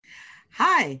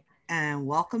Hi, and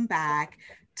welcome back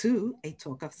to A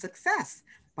Talk of Success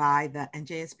by the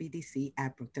NJSBDC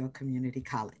at Brookdale Community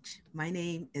College. My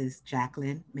name is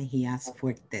Jacqueline Mejias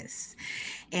Fuertes,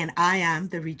 and I am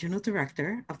the Regional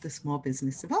Director of the Small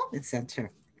Business Development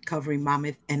Center covering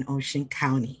Monmouth and Ocean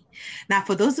County. Now,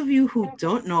 for those of you who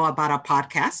don't know about our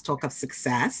podcast, Talk of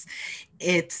Success,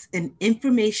 it's an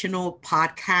informational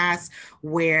podcast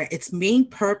where its main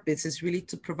purpose is really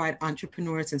to provide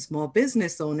entrepreneurs and small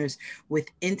business owners with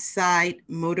insight,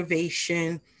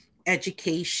 motivation,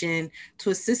 education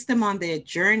to assist them on their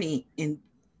journey in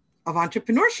of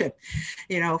entrepreneurship.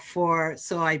 For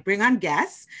so I bring on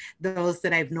guests, those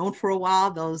that I've known for a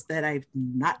while, those that I've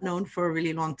not known for a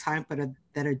really long time, but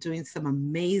that are doing some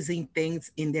amazing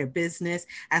things in their business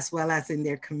as well as in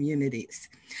their communities.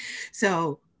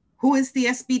 So who is the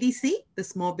SBDC, the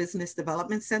Small Business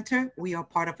Development Center? We are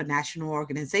part of a national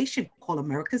organization called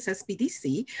America's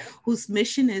SBDC, whose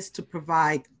mission is to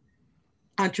provide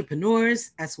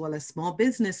entrepreneurs as well as small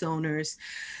business owners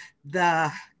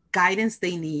the guidance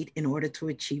they need in order to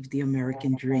achieve the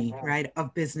American dream, right,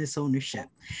 of business ownership.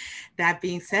 That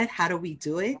being said, how do we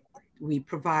do it? We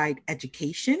provide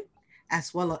education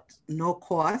as well as no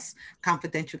cost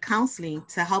confidential counseling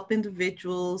to help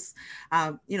individuals,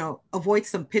 avoid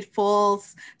some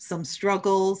pitfalls, some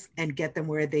struggles, and get them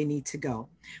where they need to go.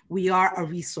 We are a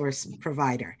resource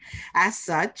provider. As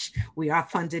such, we are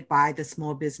funded by the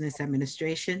Small Business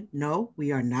Administration. No,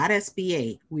 we are not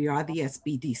SBA. We are the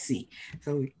SBDC.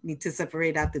 So we need to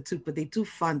separate out the two, but they do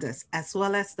fund us, as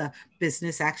well as the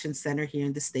Business Action Center here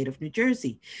in the state of New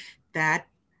Jersey. That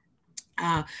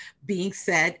uh, being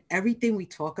said, everything we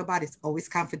talk about is always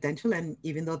confidential. And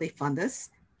even though they fund us,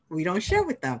 we don't share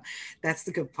with them. That's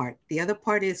the good part. The other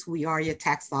part is we are your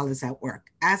tax dollars at work.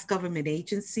 As government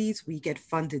agencies, we get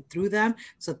funded through them.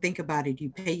 So think about it. You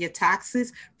pay your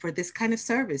taxes for this kind of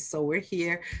service. So we're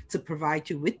here to provide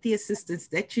you with the assistance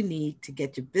that you need to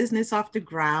get your business off the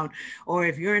ground. Or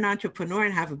if you're an entrepreneur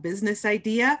and have a business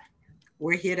idea,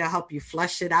 we're here to help you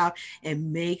flush it out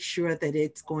and make sure that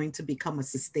it's going to become a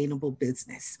sustainable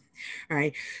business. All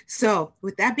right. So,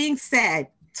 with that being said,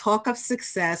 talk of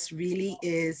success really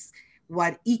is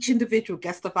what each individual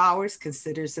guest of ours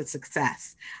considers a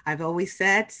success. I've always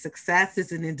said success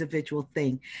is an individual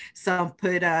thing. Some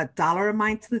put a dollar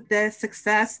amount to their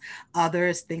success,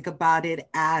 others think about it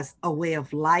as a way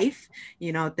of life,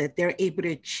 that they're able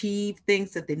to achieve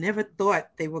things that they never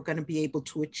thought they were going to be able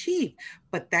to achieve.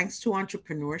 But thanks to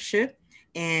entrepreneurship,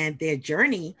 and their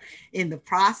journey in the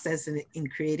process in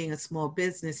creating a small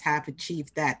business have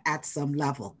achieved that at some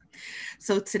level.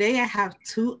 So today I have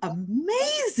two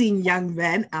amazing young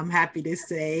men, I'm happy to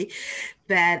say,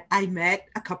 that I met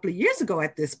a couple of years ago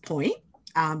at this point.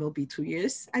 It'll be 2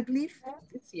 years, I believe,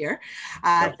 this year,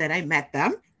 Yep. that I met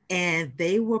them. And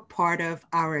they were part of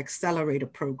our accelerator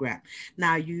program.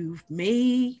 Now, you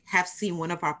may have seen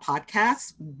one of our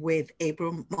podcasts with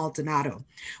Abram Maldonado,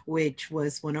 which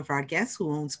was one of our guests who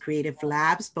owns Creative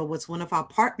Labs, but was one of our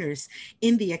partners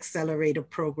in the accelerator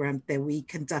program that we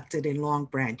conducted in Long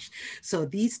Branch. So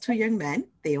these two young men,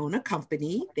 they own a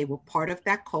company. They were part of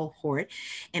that cohort.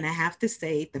 And I have to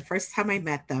say, the first time I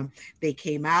met them, they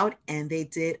came out and they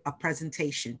did a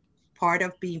presentation. Part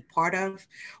of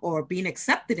or being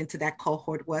accepted into that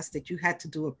cohort was that you had to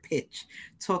do a pitch.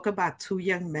 Talk about two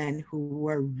young men who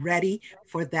were ready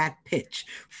for that pitch,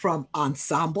 from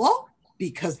ensemble,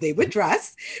 because they were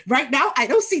dressed. Right now, I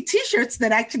don't see T-shirts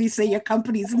that actually say your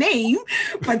company's name,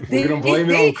 but We're gonna blame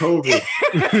it on COVID.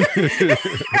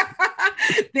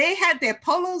 they had their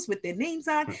polos with their names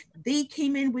on. They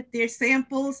came in with their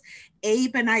samples.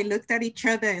 Abe and I looked at each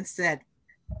other and said,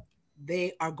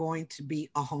 they are going to be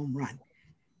a home run.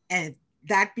 And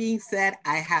that being said,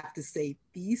 I have to say,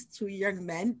 these two young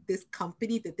men, this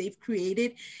company that they've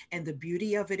created, and the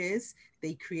beauty of it is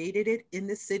they created it in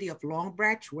the city of Long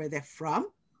Branch, where they're from,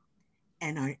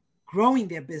 and are growing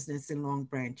their business in Long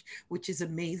Branch, which is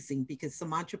amazing because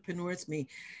some entrepreneurs may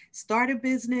start a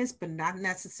business, but not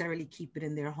necessarily keep it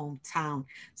in their hometown.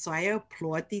 So I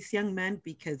applaud these young men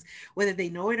because whether they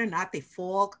know it or not, they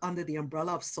fall under the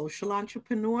umbrella of social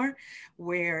entrepreneur,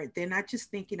 where they're not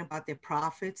just thinking about their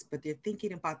profits, but they're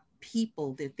thinking about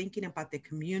people, they're thinking about their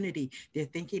community, they're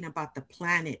thinking about the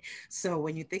planet. So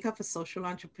when you think of a social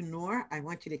entrepreneur, I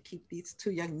want you to keep these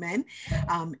two young men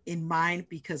in mind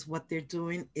because what they're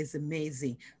doing is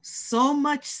amazing. So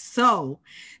much so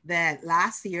that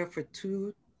last year for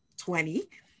 220,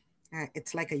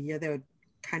 it's like a year that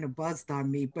kind of buzzed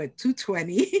on me, but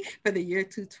 220 for the year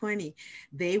 220,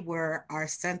 they were our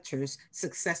center's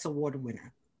success award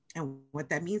winner. And what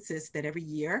that means is that every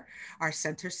year our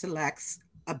center selects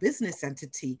a business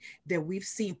entity that we've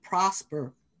seen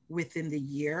prosper within the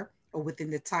year or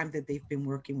within the time that they've been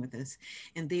working with us.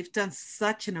 And they've done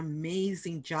such an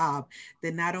amazing job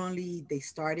that not only they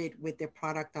started with their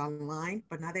product online,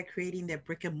 but now they're creating their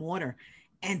brick and mortar,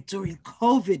 and during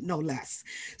COVID, no less.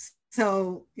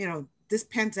 So, this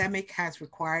pandemic has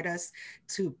required us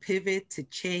to pivot, to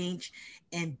change,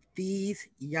 and these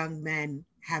young men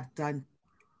have done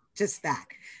just that.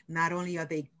 Not only are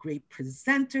they great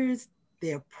presenters,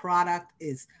 their product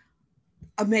is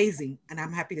amazing. And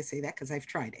I'm happy to say that because I've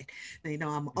tried it.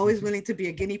 I'm always willing to be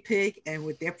a guinea pig, and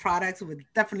with their products, would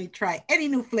definitely try any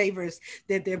new flavors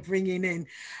that they're bringing in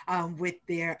with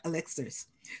their elixirs.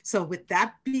 So, with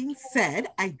that being said,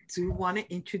 I do want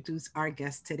to introduce our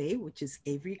guest today, which is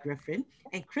Avery Griffin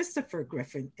and Christopher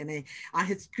Griffin. And on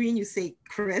his screen, you say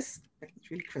Chris, but it's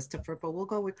really Christopher, but we'll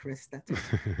go with Chris. That's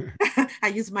okay. I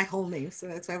use my whole name, so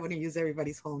that's why I want to use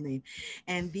everybody's whole name.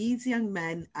 And these young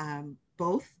men,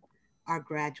 both are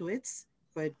graduates,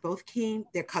 but both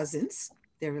they're cousins,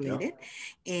 they're Yep. related,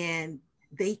 and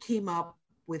they came up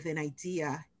with an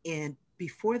idea. And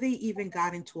before they even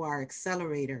got into our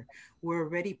accelerator, we're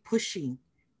already pushing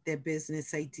their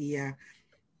business idea,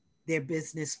 their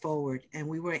business forward. And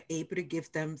we were able to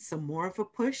give them some more of a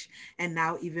push. And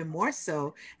now, even more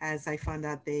so, as I found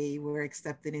out they were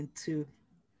accepted into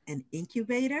an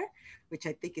incubator, which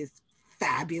I think is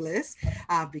fabulous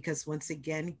because once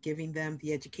again, giving them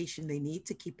the education they need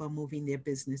to keep on moving their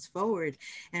business forward.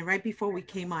 And right before we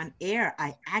came on air,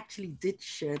 I actually did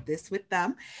share this with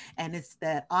them. And it's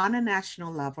that on a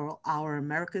national level, our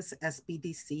America's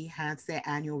SBDC has their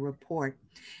annual report.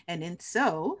 And in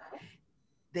so,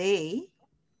 they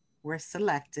were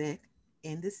selected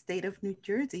in the state of New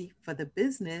Jersey for the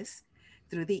business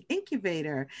through the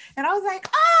incubator. And I was like,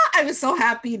 I was so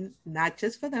happy, not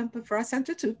just for them, but for our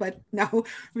center too. But no,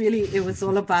 really, it was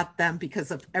all about them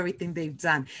because of everything they've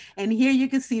done. And here you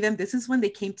can see them. This is when they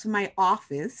came to my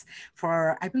office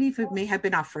for, I believe it may have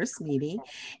been our first meeting.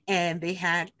 And they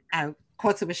had, of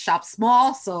course, it was shop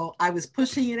small. So I was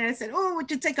pushing it and I said, oh,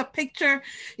 would you take a picture,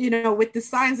 with the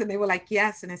signs? And they were like,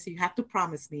 yes. And I said, you have to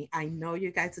promise me. I know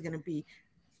you guys are going to be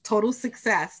total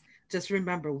success. Just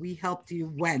remember, we helped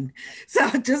you when. So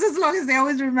just as long as they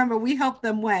always remember, we helped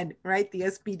them when, right? The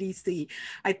SBDC.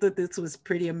 I thought this was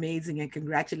pretty amazing. And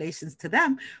congratulations to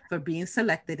them for being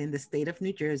selected in the state of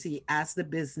New Jersey as the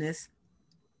business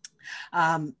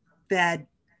that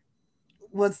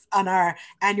was on our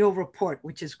annual report,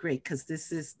 which is great because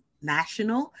this is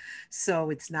national.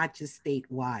 So it's not just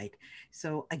statewide.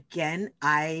 So again,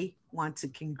 I want to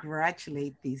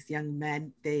congratulate these young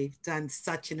men. They've done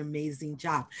such an amazing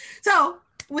job. So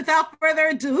without further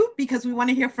ado, because we want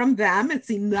to hear from them,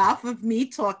 it's enough of me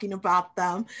talking about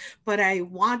them, but I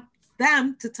want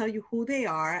them to tell you who they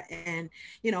are and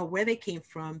where they came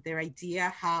from, their idea,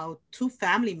 how two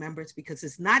family members, because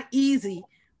it's not easy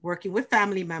working with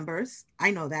family members. I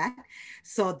know that.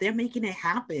 So they're making it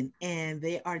happen and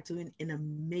they are doing an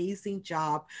amazing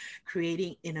job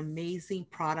creating an amazing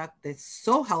product that's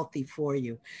so healthy for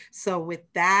you. So with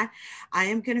that, I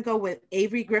am going to go with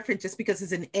Avery Griffin just because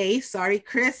it's an A. Sorry,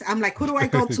 Chris. I'm like, who do I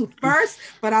go to first?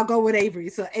 But I'll go with Avery.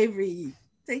 So Avery,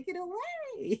 take it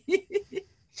away.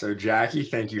 So Jackie,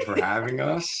 thank you for having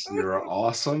us. You're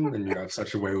awesome and you have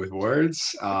such a way with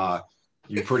words.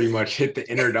 You pretty much hit the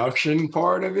introduction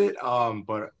part of it.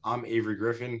 But I'm Avery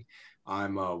Griffin.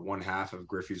 I'm one half of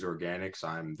Griffys Organics.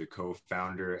 I'm the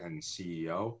co-founder and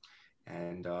CEO.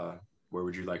 And where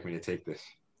would you like me to take this?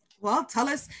 Well, tell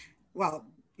us. Well,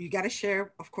 you got to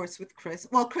share, of course, with Chris.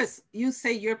 Well, Chris, you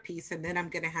say your piece, and then I'm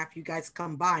going to have you guys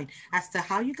combine as to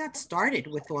how you got started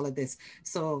with all of this.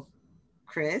 So,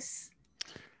 Chris.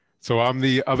 So I'm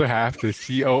the other half, the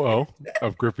COO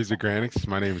of Griffys Organics.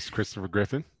 My name is Christopher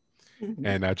Griffin.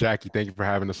 And Jackie, thank you for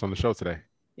having us on the show today.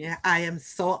 Yeah, I am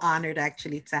so honored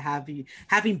actually to have you,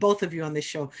 having both of you on the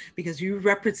show because you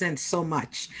represent so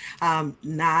much.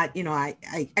 Not,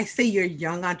 I say you're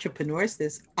young entrepreneurs.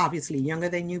 There's obviously younger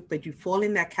than you, but you fall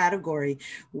in that category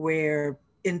where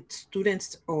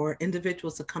students or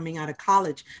individuals are coming out of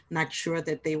college, not sure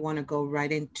that they want to go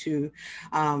right into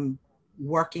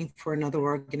working for another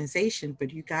organization,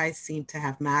 but you guys seem to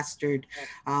have mastered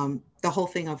the whole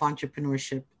thing of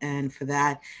entrepreneurship. And for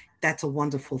that, that's a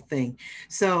wonderful thing.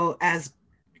 So as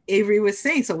Avery was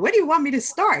saying, so where do you want me to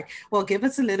start? Well, give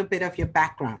us a little bit of your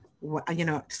background.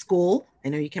 School. I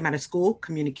know you came out of school.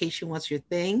 Communication was your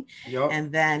thing. Yep.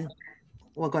 And then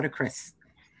we'll go to Chris.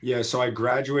 Yeah, so I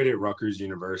graduated Rutgers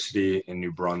University in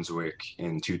New Brunswick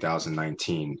in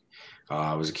 2019.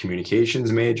 I was a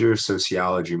communications major,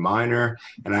 sociology minor,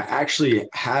 and I actually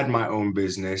had my own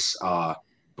business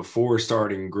before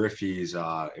starting Griffys,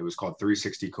 it was called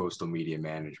 360 Coastal Media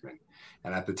Management.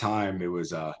 And at the time, it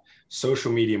was a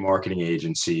social media marketing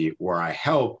agency where I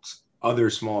helped other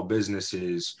small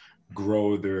businesses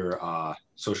grow their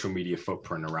social media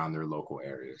footprint around their local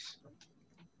areas.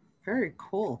 Very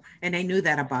cool. And I knew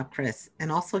that about Chris.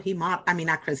 And also I mean,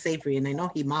 not Chris Avery, and I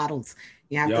know he models.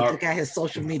 You have to Yep. look at his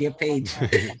social media page.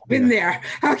 Yeah. Been there.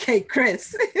 Okay,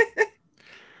 Chris.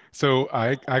 So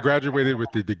I graduated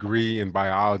with a degree in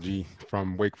biology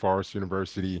from Wake Forest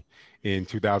University in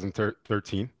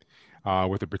 2013,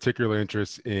 with a particular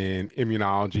interest in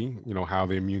immunology, how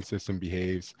the immune system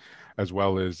behaves, as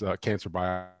well as cancer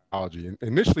biology. And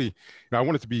initially, I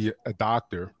wanted to be a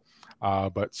doctor,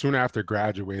 but soon after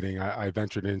graduating, I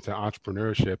ventured into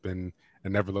entrepreneurship and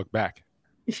never looked back.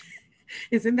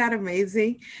 Isn't that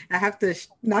amazing? I have to,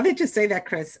 now that you say that,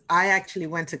 Chris, I actually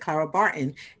went to Clara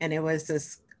Barton, and it was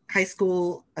this high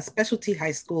school, a specialty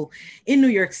high school in New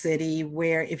York City,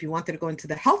 where if you wanted to go into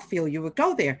the health field, you would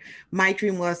go there. My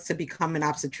dream was to become an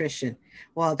obstetrician.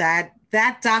 Well, that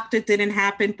doctor didn't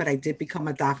happen, but I did become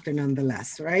a doctor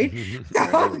nonetheless, right? So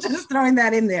I'm Right. just throwing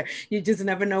that in there. You just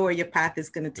never know where your path is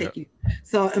going to take Yep. you.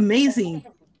 So amazing.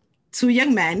 Two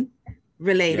young men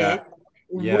related Yeah.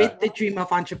 Yeah. with the dream of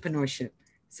entrepreneurship.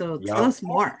 So tell Yep. us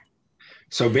more.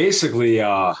 So basically,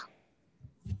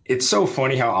 it's so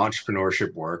funny how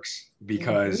entrepreneurship works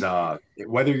because Mhm.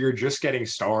 whether you're just getting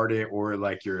started or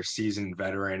like you're a seasoned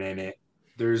veteran in it,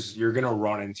 you're gonna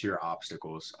run into your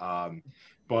obstacles.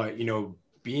 But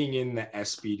being in the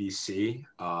SBDC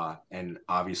and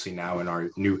obviously now in our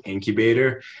new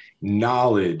incubator,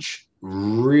 knowledge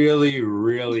really,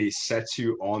 really sets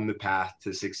you on the path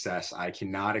to success. I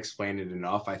cannot explain it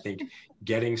enough. I think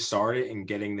getting started and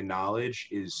getting the knowledge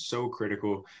is so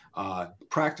critical.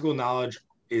 Practical knowledge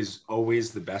is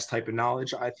always the best type of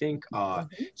knowledge, I think. Mhm.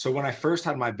 So when I first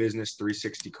had my business,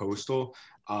 360 Coastal,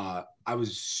 I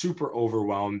was super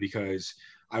overwhelmed because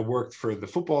I worked for the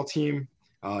football team,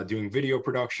 doing video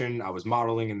production. I was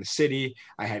modeling in the city.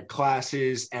 I had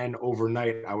classes, and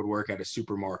overnight I would work at a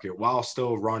supermarket while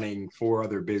still running four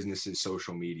other businesses'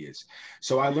 social medias.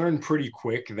 So I learned pretty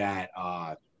quick that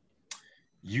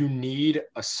you need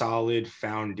a solid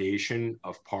foundation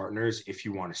of partners if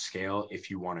you want to scale, if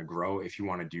you want to grow, if you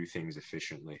want to do things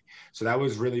efficiently. So that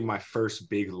was really my first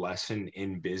big lesson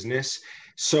in business.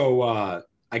 So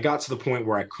I got to the point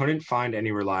where I couldn't find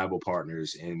any reliable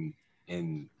partners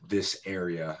in this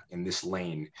area, in this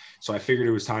lane. So I figured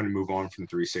it was time to move on from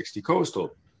 360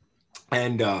 Coastal.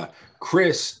 And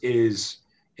Chris is,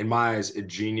 in my eyes, a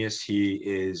genius. He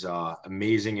is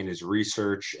amazing in his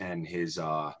research and his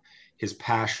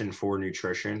passion for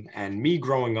nutrition. And me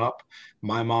growing up,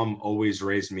 my mom always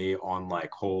raised me on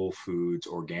like whole foods,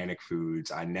 organic foods.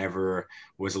 I never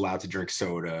was allowed to drink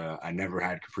soda. I never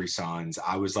had Capri Suns.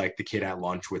 I was like the kid at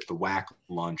lunch with the whack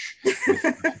lunch with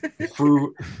the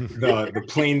fruit, the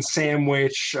plain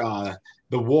sandwich,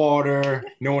 the water.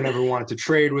 No one ever wanted to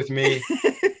trade with me.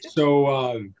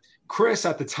 So Chris,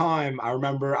 at the time, I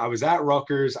remember I was at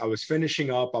Rutgers. I was finishing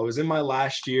up. I was in my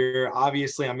last year.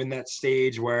 Obviously, I'm in that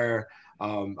stage where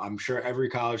I'm sure every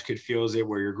college kid feels it,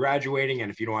 where you're graduating,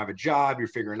 and if you don't have a job, you're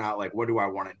figuring out like, what do I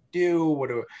want to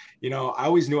do? I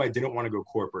always knew I didn't want to go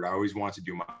corporate. I always wanted to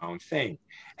do my own thing,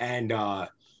 and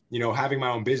having my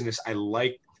own business, I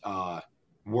like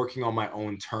working on my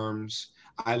own terms.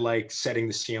 I like setting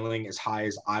the ceiling as high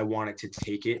as I wanted to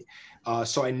take it.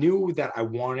 So I knew that I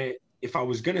wanted, if I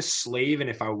was going to slave and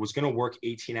if I was going to work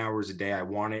 18 hours a day, I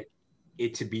wanted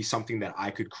it to be something that I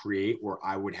could create where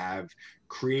I would have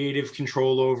creative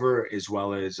control over as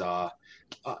well as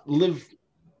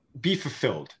be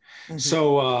fulfilled. Mhm.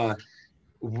 So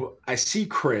I see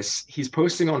Chris, he's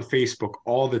posting on Facebook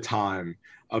all the time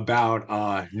about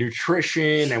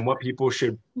nutrition and what people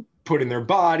should put in their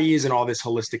bodies and all this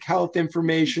holistic health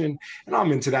information. And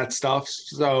I'm into that stuff.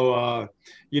 So,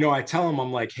 I tell him,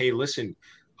 I'm like, hey, listen,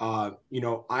 I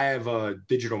have a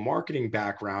digital marketing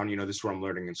background. This is what I'm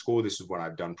learning in school. This is what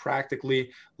I've done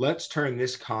practically. Let's turn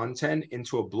this content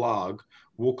into a blog.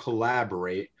 We'll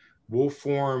collaborate. We'll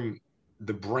form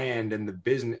the brand and the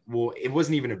business. Well, it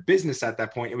wasn't even a business at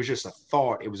that point. It was just a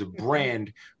thought. It was a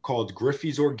brand called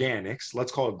Griffys Organics.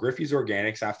 Let's call it Griffys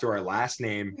Organics after our last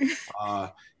name.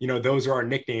 Those are our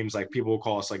nicknames. Like people will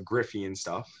call us like Griffy and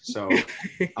stuff. So,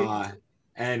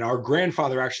 and our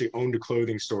grandfather actually owned a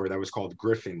clothing store that was called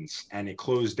Griffin's, and it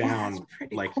closed Oh, that's down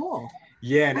pretty like, cool.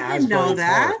 yeah, in I didn't know Asbury Park.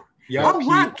 that. Yep, Oh,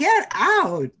 wow. Get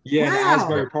out. yeah, in Wow.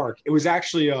 Asbury Park. It was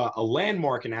actually a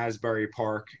landmark in Asbury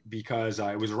Park because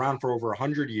it was around for over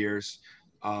 100 years.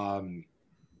 Um,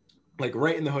 like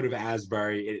right in the hood of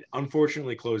Asbury. It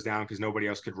unfortunately closed down because nobody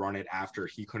else could run it after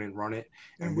he couldn't run it,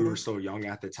 and we were Mm-hmm. so young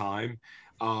at the time.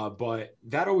 But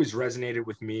that always resonated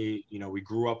with me. You know, we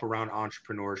grew up around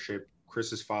entrepreneurship.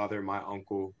 Chris's father, my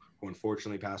uncle, who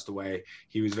unfortunately passed away,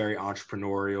 he was very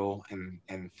entrepreneurial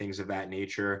and things of that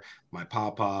nature. My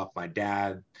papa, my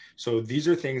dad. So these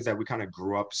are things that we kind of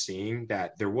grew up seeing,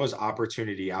 that there was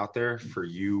opportunity out there for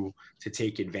you to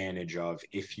take advantage of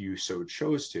if you so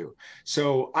chose to.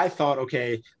 So I thought,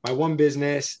 okay, my one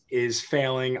business is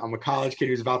failing. I'm a college kid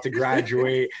who's about to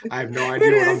graduate. I have no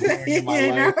idea what I'm doing in my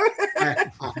You know?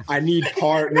 life. I need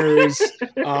partners.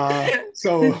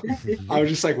 So I was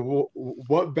just like,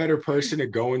 what better person to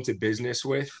go into business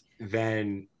with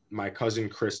than my cousin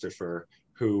Christopher,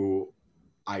 who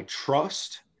I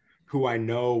trust, who I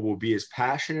know will be as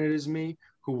passionate as me,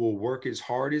 who will work as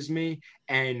hard as me,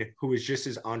 and who is just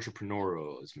as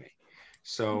entrepreneurial as me.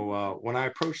 So when I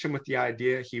approached him with the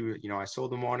idea, I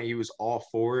sold him on it. He was all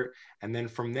for it. And then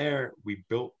from there, we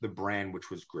built the brand, which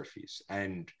was Griffys.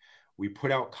 And we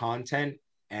put out content.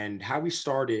 And how we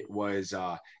started was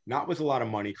not with a lot of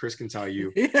money. Chris can tell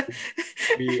you.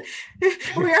 we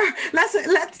We, are let's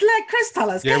let Chris tell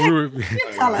us. Go Yeah, we ahead. were,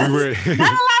 You tell we us. were, Not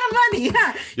a lot of money,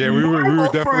 huh? yeah, we were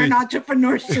Normal for an definitely,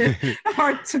 entrepreneurship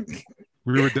or to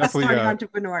we were a definitely, starting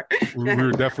entrepreneur. Go we ahead.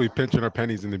 were definitely pinching our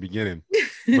pennies in the beginning.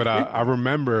 But I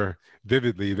remember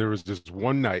vividly, there was just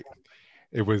one night.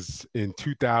 It was in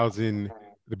 2000,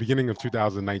 the beginning of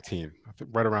 2019, I think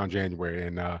right around January,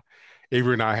 and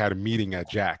Avery and I had a meeting at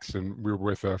Jack's, and we were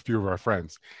with a few of our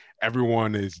friends.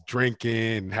 Everyone is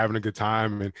drinking and having a good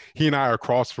time, and he and I are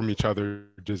across from each other,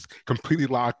 just completely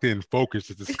locked in, focused,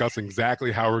 just discussing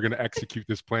exactly how we're going to execute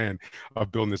this plan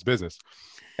of building this business.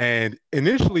 And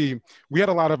initially, we had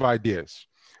a lot of ideas.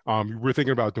 We were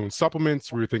thinking about doing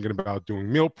supplements. We were thinking about doing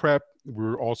meal prep. We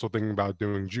were also thinking about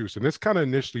doing juice. And this kind of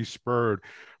initially spurred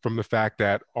from the fact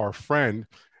that our friend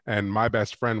and my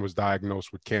best friend was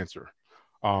diagnosed with cancer,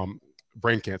 um,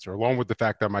 brain cancer, along with the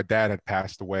fact that my dad had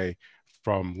passed away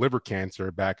from liver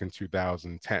cancer back in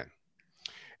 2010.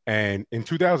 And in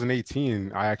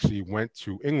 2018, I actually went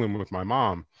to England with my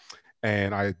mom,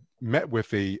 and I met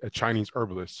with a Chinese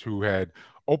herbalist who had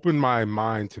opened my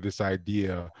mind to this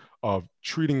idea of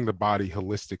treating the body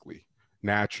holistically,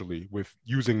 naturally, with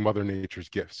using Mother Nature's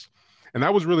gifts. And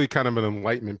that was really kind of an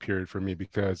enlightenment period for me,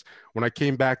 because when I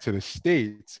came back to the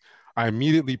States, I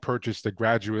immediately purchased a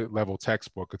graduate level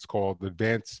textbook. It's called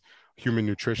Advanced Human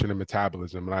Nutrition and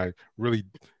Metabolism. And I really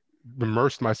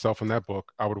immersed myself in that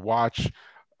book. I would watch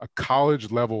a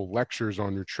college level lectures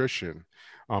on nutrition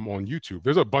on YouTube.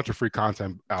 There's a bunch of free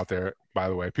content out there, by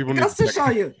the way. People It need goes to to check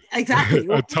show you exactly.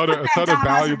 We'll put a that ton of down as a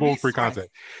valuable free resource. content.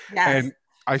 Yes. And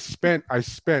I spent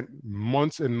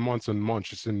months and months and months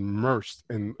just immersed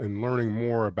in learning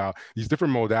more about these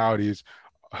different modalities,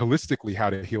 holistically how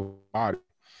to heal the body.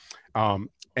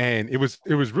 And it was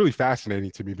really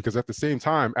fascinating to me, because at the same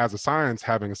time, as a science,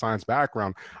 having a science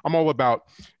background, I'm all about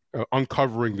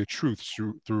uncovering the truth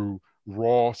through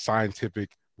raw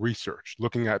scientific research,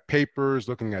 looking at papers,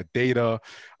 looking at data.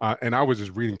 And I was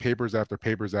just reading papers after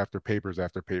papers after papers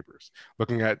after papers,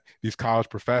 looking at these college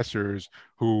professors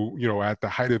who, at the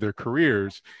height of their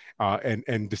careers,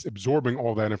 and just absorbing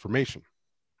all that information.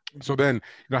 So then,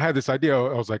 I had this idea.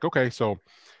 I was like, okay, so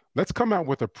let's come out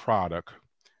with a product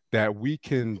that we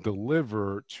can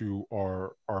deliver to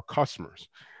our customers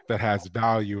that has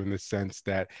value, in the sense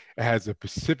that it has a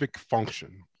specific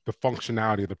function, the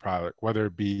functionality of the product, whether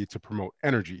it be to promote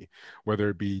energy, whether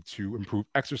it be to improve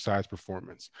exercise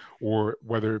performance, or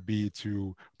whether it be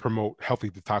to promote healthy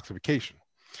detoxification.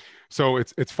 So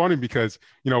it's funny because,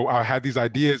 I had these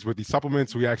ideas with these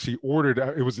supplements. We actually ordered,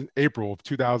 it was in April of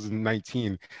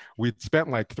 2019. We'd spent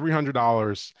like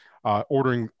 $300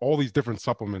 ordering all these different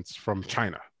supplements from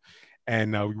China.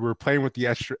 And we were playing with the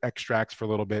extracts for a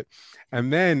little bit.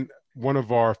 And then one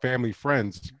of our family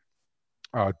friends,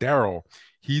 Daryl,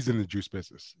 he's in the juice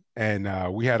business. And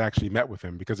we had actually met with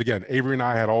him because, again, Avery and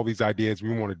I had all these ideas.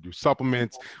 We wanted to do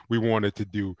supplements. We wanted to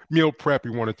do meal prep.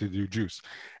 We wanted to do juice.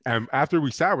 And after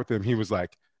we sat with him, he was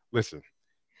like, listen,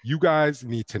 you guys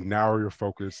need to narrow your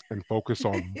focus and focus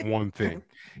on one thing.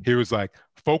 He was like,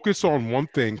 focus on one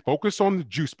thing, focus on the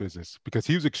juice business, because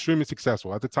he was extremely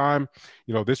successful at the time.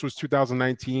 This was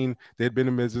 2019. They'd been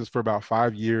in business for about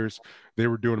 5 years. They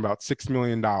were doing about $6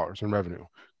 million in revenue.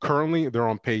 Currently, they're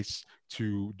on pace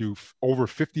to do over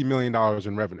 $50 million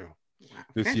in revenue Wow,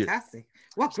 this year. fantastic.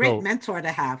 What great So mentor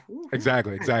to have. Ooh,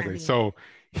 exactly. So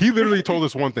he literally told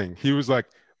us one thing. He was like,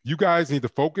 you guys need to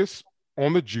focus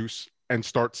on the juice and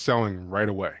start selling right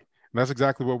away. And that's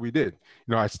exactly what we did.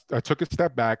 I took a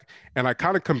step back and I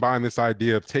kind of combined this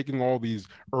idea of taking all these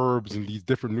herbs and these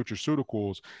different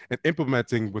nutraceuticals and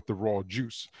implementing with the raw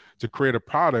juice to create a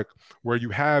product where you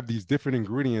have these different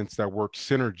ingredients that work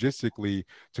synergistically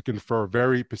to confer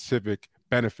very specific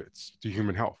benefits to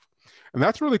human health. And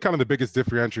that's really kind of the biggest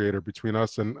differentiator between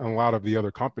us and a lot of the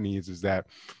other companies, is that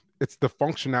it's the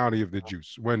functionality of the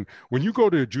juice. When you go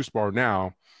to a juice bar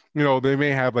now, they may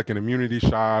have like an immunity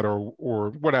shot or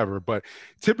whatever, but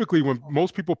typically when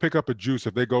most people pick up a juice,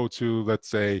 if they go to, let's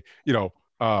say,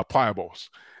 pliables,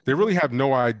 they really have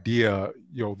no idea,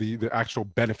 the actual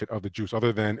benefit of the juice,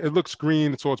 other than it looks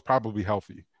green, so it's probably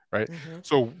healthy, right? Mm-hmm.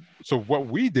 So what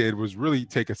we did was really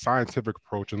take a scientific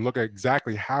approach and look at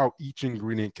exactly how each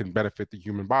ingredient can benefit the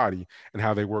human body and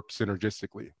how they work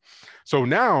synergistically. So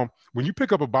now when you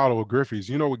pick up a bottle of Griffys,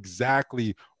 you know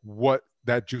exactly what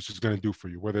that juice is going to do for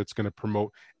you, whether it's going to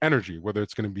promote energy, whether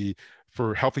it's going to be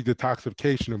for healthy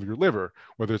detoxification of your liver,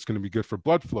 whether it's going to be good for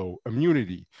blood flow,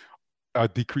 immunity,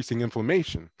 decreasing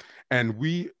inflammation. And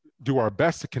we do our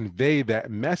best to convey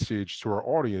that message to our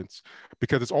audience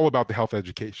because it's all about the health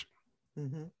education.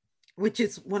 Mm-hmm. Which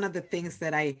is one of the things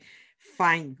that I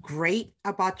find great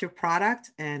about your product.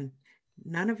 And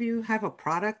none of you have a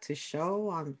product to show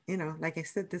on, like I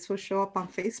said, this will show up on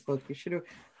Facebook. You should have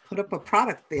put up a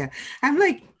product there. I'm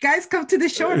like, guys, come to the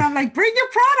show, and I'm like, bring your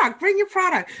product.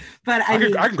 But I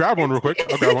can grab one real quick.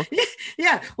 I'll grab one.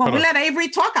 Yeah. Well, we let Avery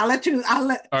talk.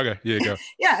 Okay. Yeah, go.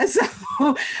 Yeah.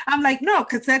 So I'm like, no,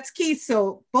 because that's key.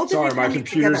 So both Sorry, of you. my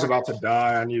computer's about to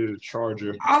die. I needed to charge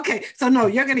it. Okay. So no,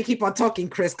 you're going to keep on talking,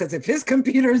 Chris, because if his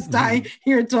computer's dying,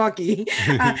 you're talking.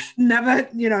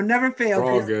 Never fail.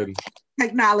 We're all good.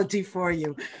 Technology for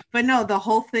you. But no, the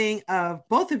whole thing of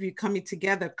both of you coming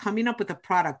together, coming up with a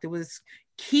product, it was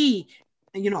key.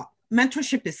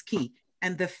 Mentorship is key.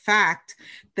 And the fact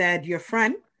that your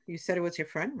friend, you said it was your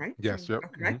friend, right? Yes. Yep.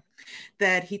 Correct. Mm-hmm.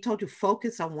 That he told you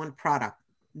focus on one product,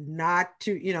 not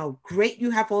to, great, you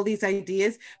have all these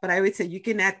ideas, but I would say you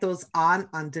can add those on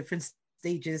different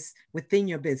stages within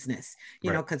your business,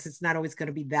 because it's not always going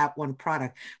to be that one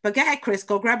product. But go ahead, Chris,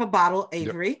 go grab a bottle,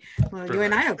 Avery. Yep. Well, you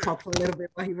and I will talk for a little bit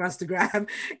while he runs to grab a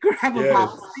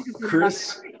bottle.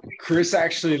 Chris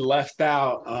actually left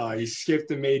out. He skipped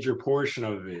a major portion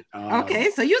of it. Okay,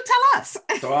 so you tell us.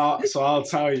 so I'll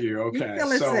tell you. Okay,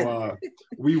 so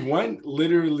we went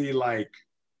literally like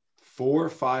 4 or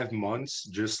 5 months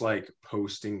just like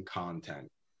posting content.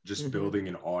 Just building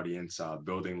an audience,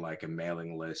 building like a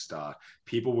mailing list.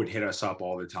 People would hit us up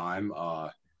all the time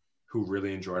who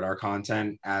really enjoyed our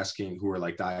content, who were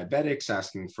like diabetics,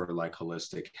 asking for like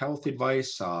holistic health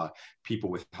advice, people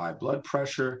with high blood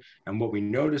pressure. And what we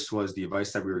noticed was the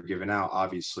advice that we were giving out,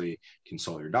 obviously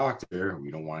consult your doctor.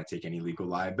 We don't want to take any legal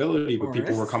liability, but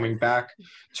people were coming back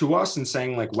to us and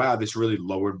saying like, wow, this really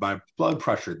lowered my blood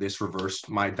pressure. This reversed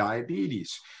my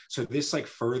diabetes. So this like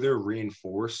further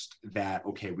reinforced that,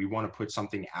 okay, we want to put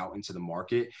something out into the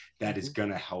market that is going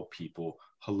to help people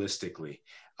holistically.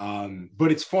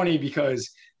 But it's funny because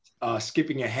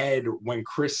skipping ahead, when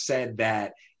Chris said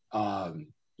that,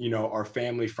 our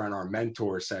family friend, our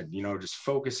mentor said, just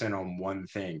focus in on one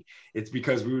thing. It's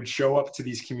because we would show up to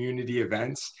these community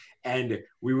events and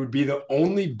we would be the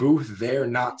only booth there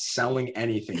not selling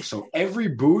anything. So every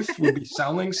booth would be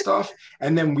selling stuff,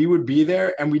 and then we would be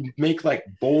there and we'd make like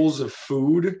bowls of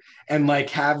food and like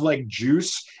have like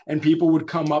juice, and people would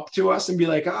come up to us and be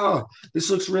like, oh, this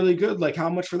looks really good. Like, how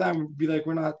much for that? And we'd be like,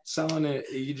 we're not selling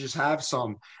it. You just have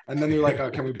some. And then they're like,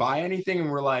 oh, can we buy anything? And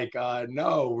we're like,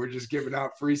 no, we're just giving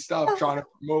out free stuff, trying to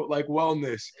promote like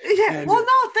wellness. Yeah. And, well,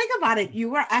 no, think about it. You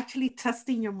were actually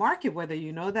testing your market, whether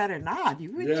you know that or not.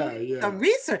 You were doing the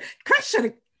research. Chris should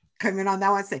have come in on that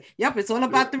one and say, yep, it's all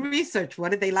about the research.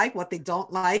 What do they like? What they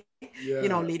don't like,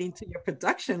 leading to your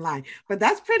production line. But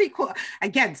that's pretty cool.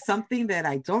 Again, something that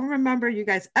I don't remember you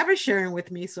guys ever sharing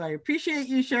with me. So I appreciate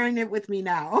you sharing it with me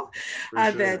now.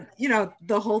 That,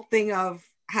 the whole thing of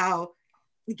how,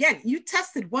 again, you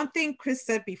tested one thing Chris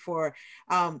said before.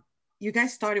 You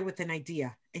guys started with an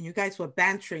idea and you guys were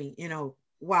bantering,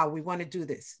 wow, we want to do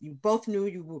this. You both knew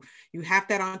you have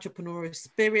that entrepreneurial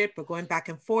spirit, but going back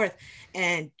and forth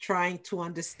and trying to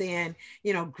understand,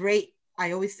 great.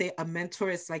 I always say a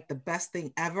mentor is like the best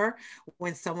thing ever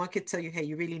when someone could tell you, hey,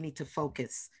 you really need to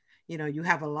focus. You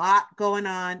have a lot going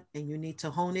on and you need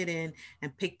to hone it in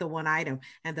and pick the one item.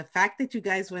 And the fact that you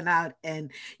guys went out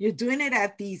and you're doing it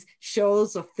at these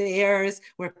shows or fairs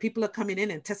where people are coming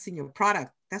in and testing your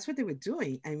product, that's what they were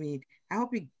doing. I mean, I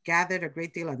hope you gathered a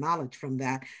great deal of knowledge from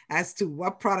that as to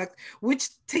what product, which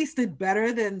tasted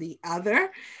better than the other.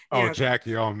 Oh,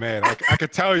 Jackie, oh man, I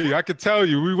could tell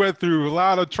you, we went through a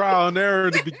lot of trial and error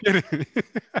in the beginning.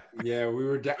 Yeah,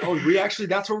 we actually,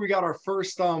 that's where we got our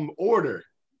first order.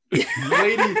 A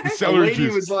lady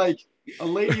was like,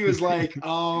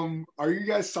 are you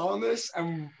guys selling this?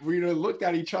 And we looked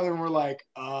at each other and we're like,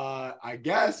 I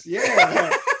guess,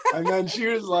 yeah. And then she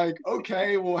was like,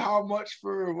 okay, well, how much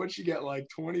for what you get, like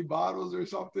 20 bottles or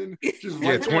something? Just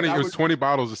yeah, 20, it was 20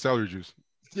 bottles of celery juice.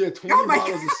 Yeah, 20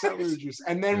 bottles of celery juice.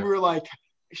 And then we were like,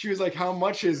 she was like, how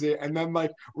much is it? And then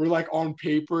like, we're like on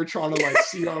paper trying to like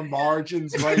see our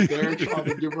margins right there, trying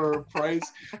to give her a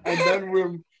price. And then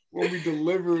when we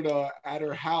delivered at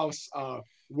her house,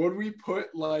 when we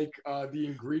put like the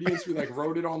ingredients, we like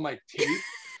wrote it on like tape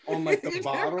on like the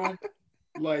bottle.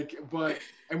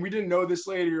 And we didn't know this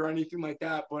lady or anything like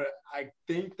that, but I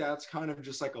think that's kind of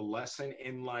just like a lesson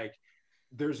in like,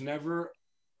 there's never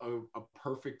a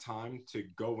perfect time to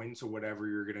go into whatever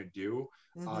you're going to do.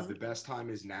 The best time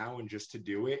is now and just to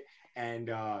do it. And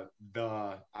I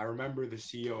remember the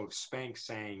CEO of Spank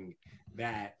saying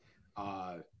that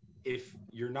if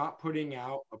you're not putting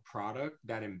out a product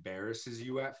that embarrasses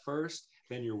you at first,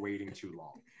 then you're waiting too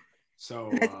long.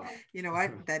 So you know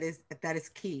what, that is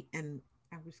key. And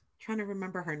I was trying to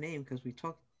remember her name because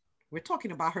we're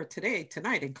talking about her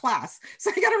tonight in class. So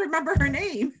I got to remember her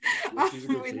name. Yeah, she's a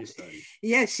good case study.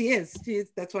 Yeah, she is.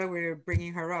 That's why we're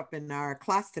bringing her up in our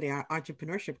class today, our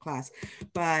entrepreneurship class.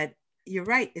 But you're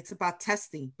right. It's about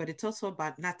testing, but it's also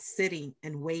about not sitting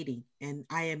and waiting. And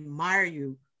I admire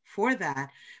you for that,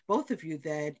 both of you,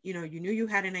 that, you knew you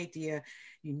had an idea,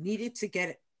 you needed to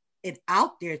get it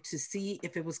out there to see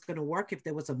if it was going to work, if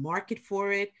there was a market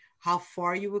for it, how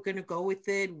far you were going to go with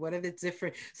it, what are the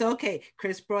different. So, okay,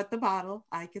 Chris brought the bottle.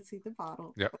 I can see the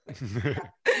bottle. Yep.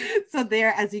 So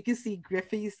there, as you can see,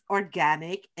 Griffys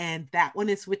Organic, and that one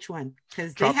is which one?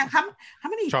 Because they have how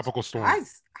many? Tropical Storm.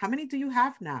 Guys, how many do you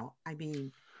have now? I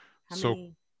mean,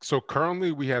 so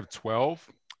currently we have 12.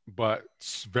 But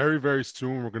very, very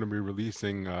soon, we're going to be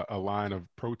releasing a line of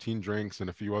protein drinks and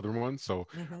a few other ones. So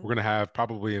we're going to have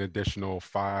probably an additional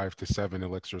 5 to 7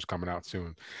 elixirs coming out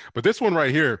soon. But this one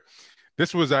right here,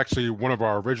 this was actually one of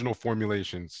our original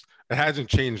formulations. It hasn't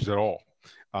changed at all.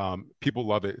 People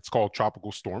love it. It's called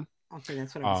Tropical Storm. Okay,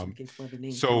 that's what I was looking for, the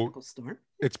name, so Tropical Storm.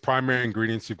 Its primary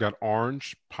ingredients, you've got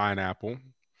orange, pineapple.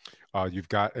 You've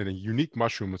got a unique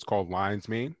mushroom. It's called lion's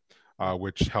mane.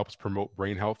 Which helps promote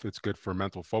brain health. It's good for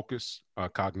mental focus,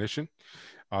 cognition.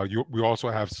 We also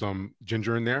have some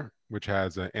ginger in there, which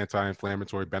has an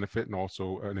anti-inflammatory benefit and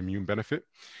also an immune benefit.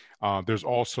 There's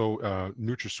also a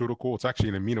nutraceutical. It's actually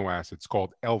an amino acid. It's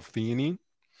called L-theanine,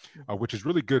 which is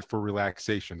really good for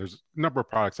relaxation. There's a number of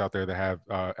products out there that have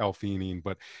L-theanine,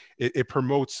 but it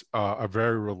promotes a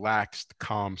very relaxed,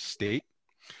 calm state.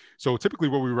 So typically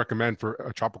what we recommend for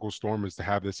a tropical storm is to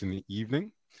have this in the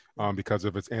evening. Because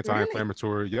of its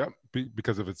anti-inflammatory,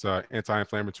 because of its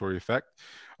anti-inflammatory effect.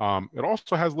 It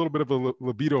also has a little bit of a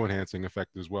libido enhancing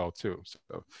effect as well too.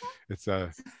 So it's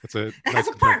a nice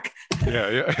perk.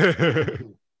 Yeah.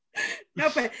 No,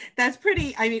 but that's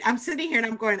pretty. I mean, I'm sitting here and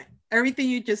I'm going, everything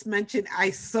you just mentioned, I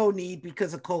so need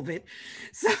because of COVID.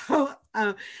 So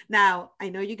now I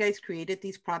know you guys created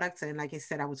these products. And like I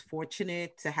said, I was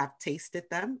fortunate to have tasted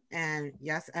them. And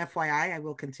yes, FYI, I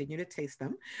will continue to taste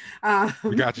them.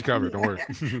 We got you covered. Don't worry.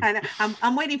 And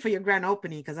I'm waiting for your grand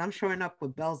opening because I'm showing up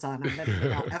with bells on. I'm letting you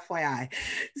know, FYI.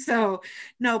 So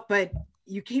no, but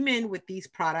you came in with these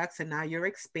products and now you're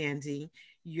expanding.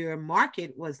 Your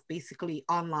market was basically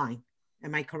online.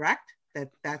 Am I correct?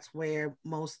 That's where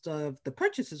most of the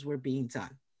purchases were being done,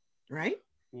 right?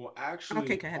 Well, actually,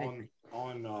 okay, go ahead.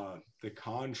 On the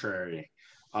contrary,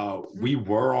 we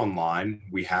were online.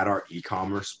 We had our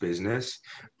e-commerce business,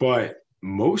 but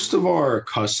most of our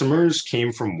customers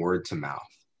came from word to mouth.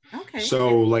 Okay.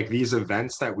 So like these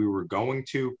events that we were going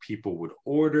to, people would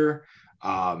order,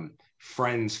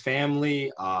 friends,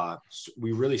 family,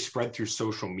 we really spread through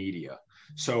social media.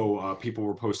 So people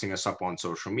were posting us up on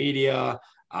social media.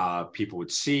 People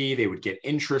would see, they would get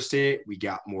interested. We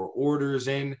got more orders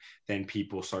in. Then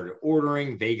people started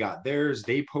ordering. They got theirs.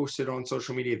 They posted on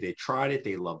social media. They tried it.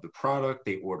 They loved the product.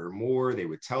 They order more. They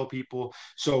would tell people.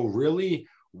 So really,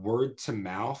 word to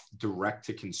mouth, direct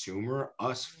to consumer,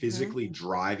 us Mm-hmm. physically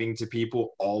driving to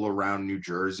people all around New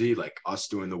Jersey, like us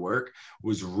doing the work,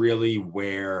 was really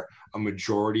where a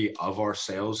majority of our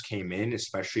sales came in,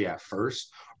 especially at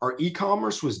first. Our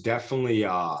e-commerce was definitely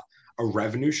a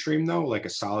revenue stream, though, like a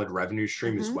solid revenue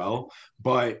stream as Mm-hmm. well.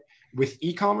 But with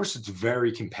e-commerce, it's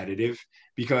very competitive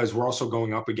because we're also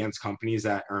going up against companies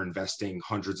that are investing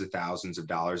hundreds of thousands of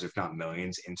dollars, if not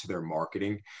millions, into their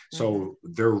marketing. Mm-hmm. So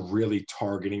they're really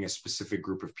targeting a specific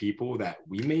group of people that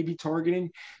we may be targeting.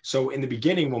 So in the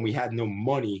beginning, when we had no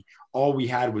money, all we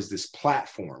had was this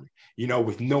platform,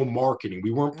 with no marketing.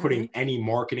 We weren't Mm-hmm. putting any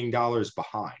marketing dollars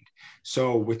behind.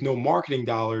 So with no marketing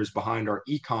dollars behind our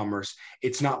e-commerce,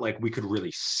 it's not like we could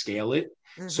really scale it.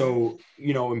 Mm-hmm. So,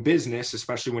 in business,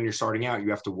 especially when you're starting out, you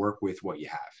have to work with what you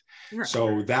have. Right.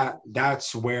 So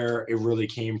that's where it really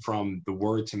came from, the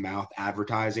word to mouth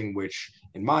advertising, which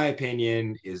in my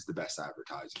opinion is the best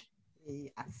advertising.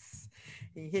 Yes.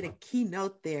 You hit a key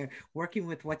note there, working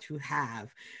with what you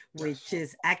have, which Yes.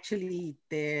 is actually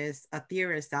there's a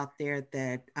theorist out there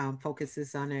that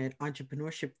focuses on an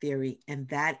entrepreneurship theory. And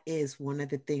that is one of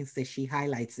the things that she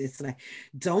highlights. It's like,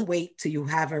 don't wait till you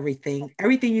have everything.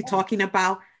 Everything you're talking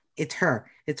about, it's her.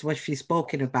 It's what she's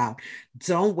spoken about.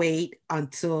 Don't wait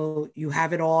until you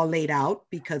have it all laid out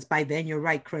because by then you're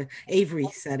right. Avery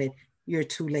said it, you're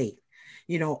too late.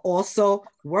 Also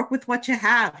work with what you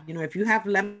have. If you have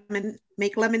lemon,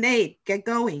 make lemonade, get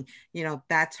going.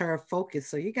 That's her focus.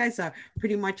 So you guys are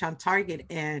pretty much on target.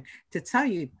 And to tell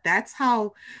you, that's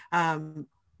how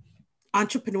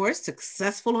entrepreneurs,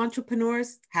 successful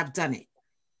entrepreneurs, have done it.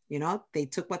 They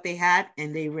took what they had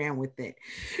and they ran with it.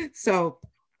 So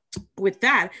with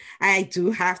that, I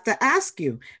do have to ask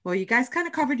you. Well, you guys kind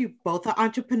of covered, you both are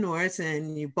entrepreneurs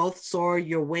and you both saw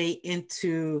your way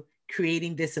into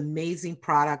creating this amazing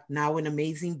product, now an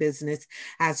amazing business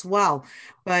as well.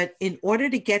 But in order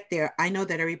to get there, I know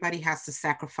that everybody has to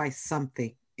sacrifice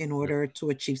something in Yeah. order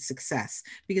to achieve success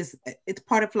because it's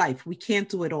part of life. We can't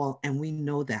do it all, and we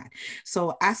know that.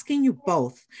 So asking you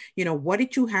both, what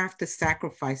did you have to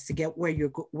sacrifice to get where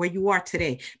you are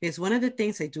today? Because one of the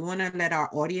things I do want to let our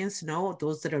audience know,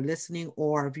 those that are listening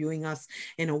or viewing us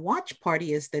in a watch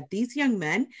party, is that these young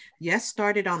men, yes,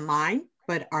 started online,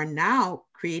 but are now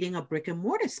creating a brick and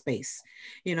mortar space.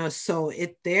 So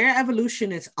their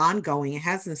evolution is ongoing. It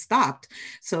hasn't stopped.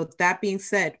 So that being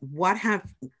said, what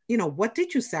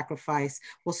did you sacrifice?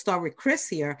 We'll start with Chris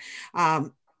here.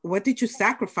 What did you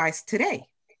sacrifice today?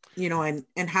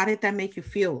 And how did that make you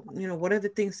feel? What are the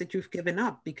things that you've given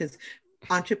up? Because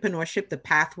entrepreneurship, the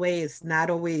pathway is not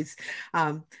always,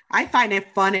 I find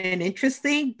it fun and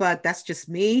interesting, but that's just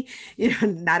me.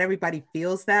 Not everybody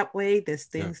feels that way. There's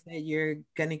Yeah, things that you're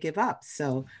going to give up.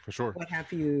 So for sure. what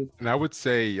have you? And I would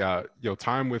say,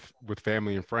 time with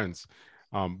family and friends.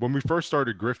 When we first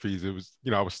started Griffys, it was,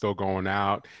 I was still going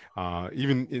out,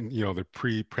 even in, the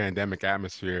pre-pandemic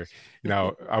atmosphere.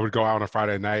 I would go out on a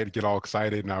Friday night, get all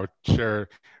excited, and I would share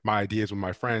my ideas with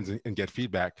my friends and get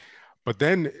feedback. But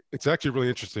then it's actually really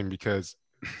interesting because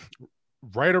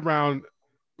right around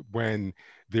when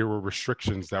there were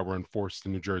restrictions that were enforced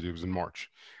in New Jersey, it was in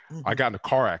March. I Mhm. got in a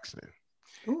car accident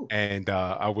Ooh. and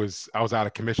I was out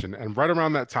of commission. And right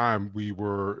around that time, we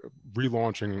were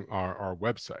relaunching our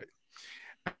website,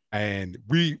 and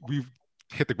we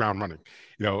hit the ground running.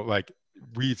 Like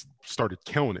we started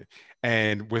killing it.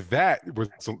 And with that was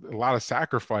a lot of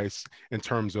sacrifice in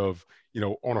terms of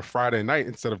on a Friday night,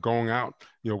 instead of going out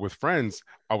with friends,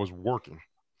 I was working,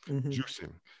 Mhm.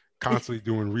 juicing, constantly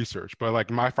doing research. But like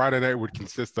my Friday night would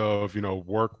consist of,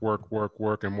 work, work, work,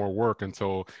 work, and more work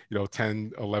until,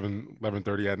 10, 11,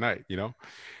 11:30 at night,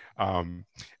 Um,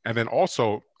 and then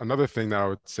also another thing that I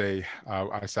would say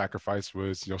I sacrificed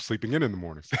was, sleeping in the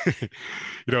mornings.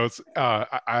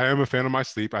 I am a fan of my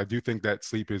sleep. I do think that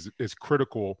sleep is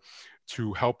critical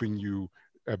to helping you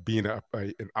be in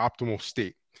an optimal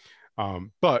state.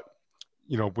 But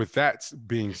with that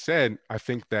being said, I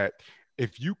think that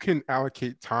if you can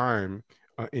allocate time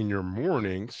in your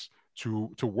mornings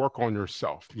to work on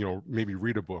yourself, maybe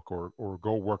read a book or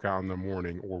go work out in the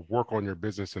morning or work on your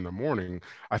business in the morning,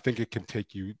 I think it can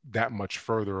take you that much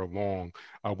further along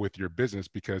with your business.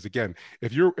 Because again,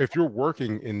 if you're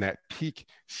working in that peak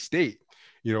state,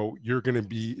 you're going to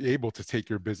be able to take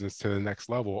your business to the next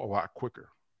level a lot quicker.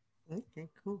 Okay,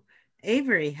 cool.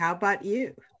 Avery, how about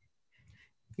you?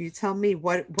 You tell me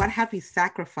what have you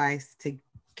sacrificed to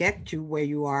get you where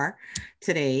you are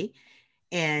today,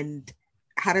 and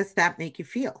how does that make you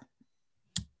feel?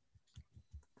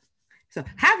 So,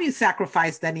 have you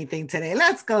sacrificed anything today?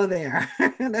 Let's go there.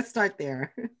 Let's start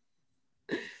there.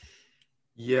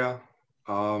 Yeah.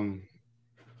 Um,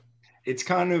 it's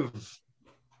kind of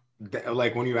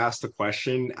like when you ask the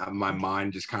question, my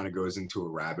mind just kind of goes into a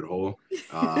rabbit hole.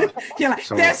 You're like,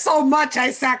 there's So so much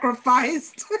I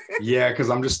sacrificed. yeah, because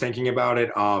I'm just thinking about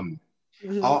it. Mhm.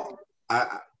 I'll,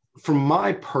 I, from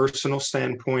my personal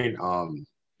standpoint,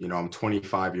 I'm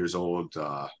 25 years old.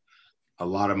 A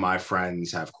lot of my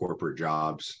friends have corporate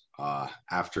jobs.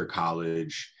 After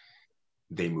college,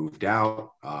 they moved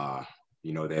out.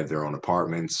 They have their own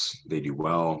apartments. They do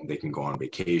well. They can go on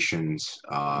vacations.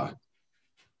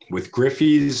 With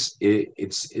Griffys,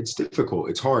 it's difficult.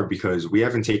 It's hard because we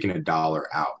haven't taken a dollar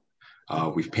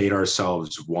out. We've paid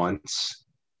ourselves once.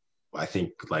 I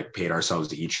think like paid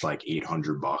ourselves each like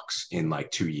 $800 in like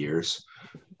 2 years.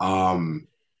 Um,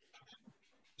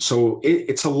 so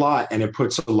it's a lot, and it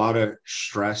puts a lot of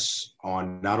stress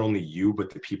on not only you but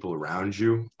the people around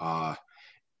you. I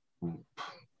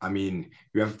mean,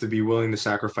 you have to be willing to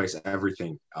sacrifice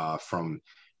everything, from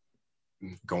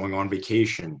going on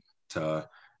vacation to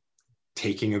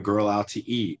taking a girl out to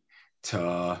eat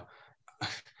to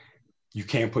you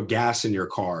can't put gas in your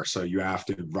car, so you have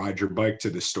to ride your bike to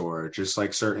the store, just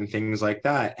like certain things like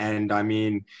that. And I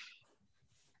mean,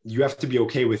 you have to be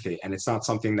okay with it. And it's not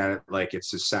something that like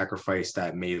it's a sacrifice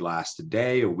that may last a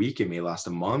day, a week, it may last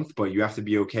a month, but you have to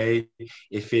be okay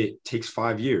if it takes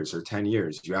 5 years or 10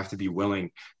 years. You have to be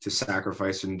willing to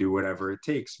sacrifice and do whatever it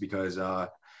takes because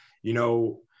you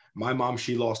know, my mom,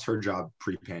 she lost her job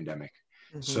pre-pandemic.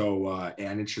 Mhm. So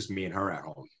and it's just me and her at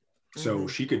home. So Mhm.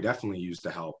 she could definitely use the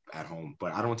help at home,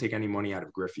 but I don't take any money out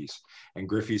of Griffys. And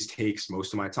Griffys takes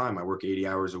most of my time. I work 80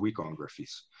 hours a week on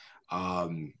Griffys.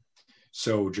 Um,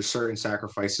 so just certain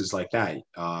sacrifices like that.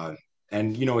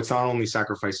 And it's not only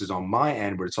sacrifices on my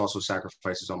end, but it's also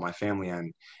sacrifices on my family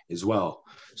end as well.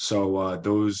 So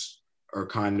those are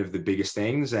kind of the biggest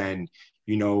things. And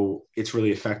it's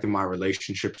really affected my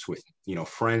relationships with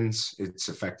friends. It's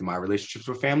affected my relationships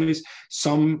with families.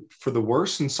 Some for the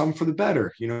worse and some for the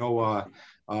better.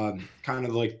 Kind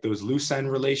of like those loose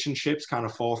end relationships kind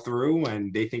of fall through,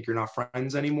 and they think you're not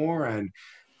friends anymore. And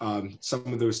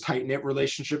some of those tight knit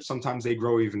relationships, sometimes they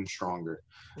grow even stronger.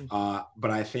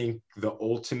 But I think the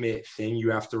ultimate thing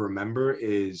you have to remember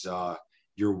is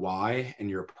your why and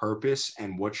your purpose,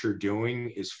 and what you're doing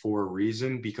is for a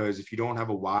reason. Because if you don't have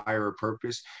a why or a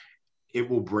purpose, it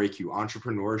will break you.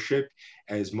 Entrepreneurship,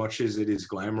 as much as it is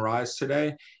glamorized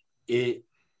today, it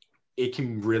it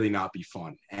can really not be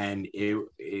fun, and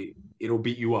it'll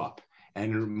beat you up,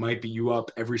 and it might beat you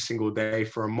up every single day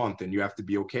for a month, and you have to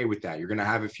be okay with that. You're going to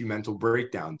have a few mental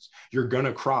breakdowns. You're going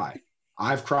to cry.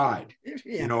 I've cried. You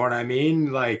Yeah. know what I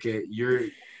mean? Like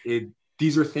it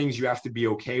these are things you have to be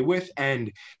okay with,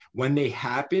 and when they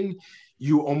happen,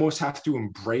 you almost have to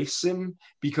embrace them,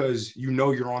 because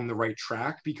you're on the right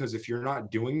track. Because if you're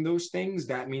not doing those things,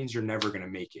 that means you're never going to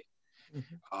make it.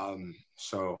 Mhm.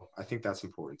 So I think that's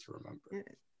important to remember.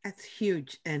 Yeah, that's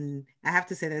huge, and I have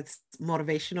to say that's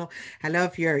motivational. I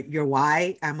love your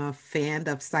why. I'm a fan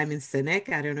of Simon Sinek.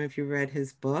 I don't know if you read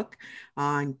his book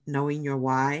on knowing your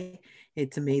why.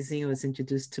 It's amazing. It was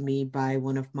introduced to me by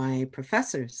one of my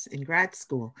professors in grad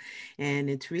school, and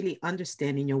it's really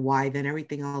understanding your why. Then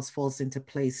everything else falls into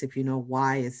place. If you know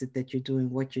why is it that you're doing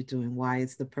what you're doing, why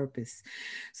is the purpose.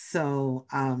 So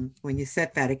when you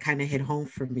said that, it kind of hit home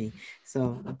for me.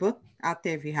 So a book out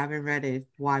there, if you haven't read it,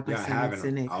 Why by Yeah, I Simon haven't.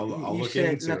 Sinek, I'll you look should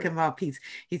into look it. him up.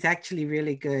 He's actually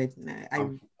really good. I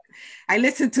I'm I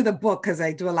listen to the book because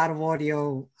I do a lot of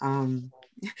audio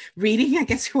reading. I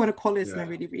guess you want to call it. It's not yeah.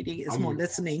 really reading; it's more I'm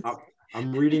listening. I'm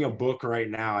I'm reading a book right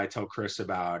now. I tell Chris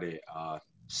about it.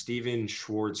 Steven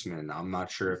Schwartzman. I'm not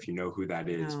sure if you know who that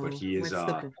is, but No, he is what's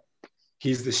the book?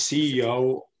 he's the What's it?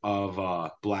 CEO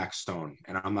of Blackstone.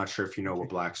 And I'm not sure if you know what Okay.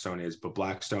 Blackstone is, but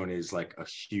Blackstone is like a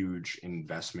huge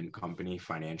investment company,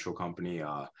 financial company.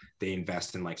 They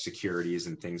invest in like securities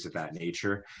and things of that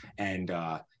nature. And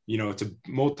it's a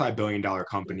multi-billion dollar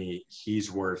company.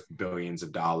 He's worth billions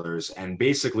of dollars. And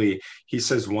basically, he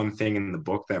says one thing in the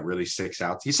book that really sticks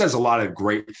out. He says a lot of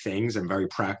great things and very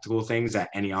practical things that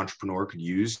any entrepreneur could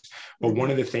use. But one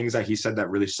Mm-hmm. of the things that he said that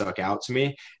really stuck out to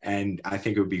me, and I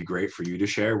think it would be great for you to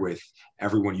share with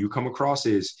everyone you come across,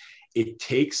 is it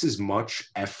takes as much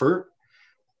effort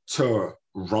to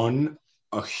run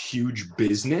a huge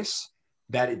business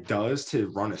that it does to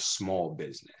run a small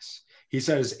business. He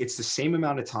says it's the same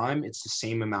amount of time, it's the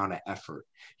same amount of effort.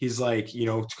 He's like,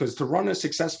 because to run a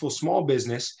successful small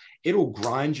business, it'll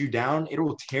grind you down,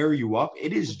 it'll tear you up.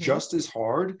 It is Mm-hmm. just as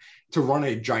hard to run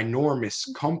a ginormous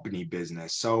company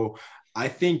business. So I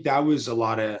think that was a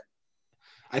lot of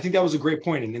I think that was a great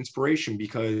point and inspiration,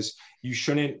 because you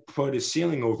shouldn't put a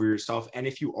ceiling over yourself. And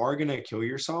if you are going to kill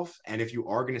yourself, and if you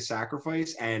are going to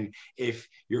sacrifice, and if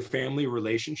your family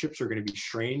relationships are going to be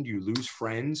strained, you lose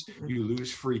friends, you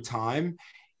lose free time,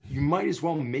 you might as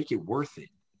well make it worth it.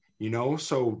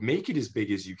 So make it as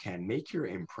big as you can, make your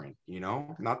imprint.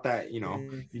 Not that you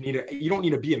don't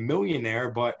need to be a millionaire,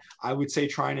 but I would say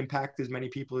try and impact as many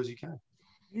people as you can.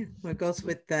 Yeah, well, it goes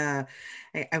with the,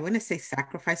 I want to say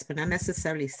sacrifice, but not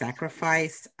necessarily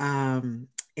sacrifice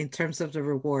in terms of the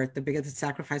reward. The bigger the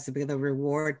sacrifice, the bigger the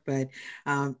reward. But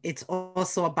it's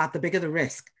also about the bigger the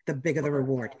risk, the bigger the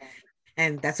reward.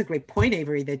 And that's a great point,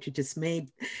 Avery, that you just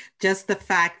made. Just the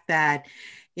fact that,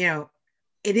 you know,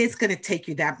 it is going to take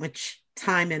you that much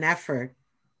time and effort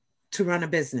to run a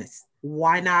business.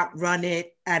 Why not run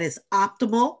it at its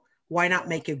optimal? Why not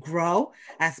make it grow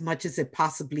as much as it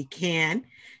possibly can?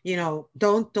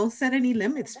 Don't set any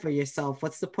limits for yourself.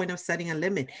 What's the point of setting a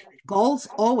limit? Goals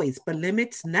always, but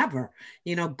limits never.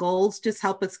 Goals just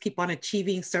help us keep on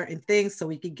achieving certain things so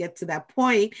we can get to that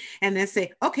point and then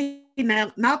say, okay,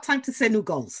 now time to set new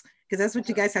goals, because that's what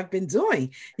you guys have been doing,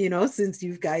 since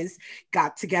you guys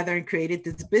got together and created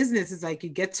this business. It's like you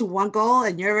get to one goal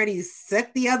and you already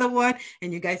set the other one,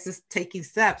 and you guys just taking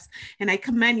steps. And I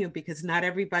commend you, because not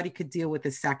everybody could deal with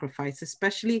the sacrifice,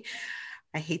 especially,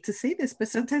 I hate to say this, but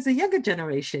sometimes a younger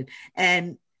generation.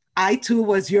 And I too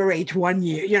was your age one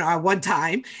year, at one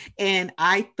time. And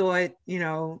I thought,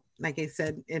 like I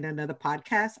said in another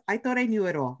podcast, I thought I knew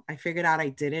it all. I figured out I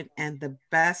didn't. And the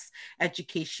best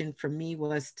education for me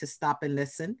was to stop and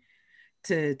listen,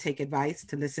 to take advice,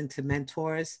 to listen to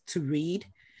mentors, to read.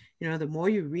 The more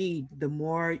you read, the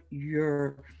more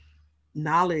your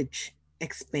knowledge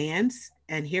expands,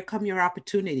 and here come your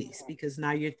opportunities, because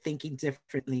now you're thinking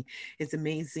differently. It's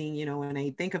amazing, when I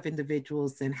think of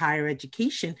individuals in higher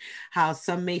education, how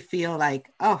some may feel like,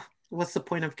 oh, what's the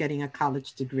point of getting a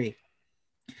college degree?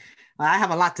 Well, I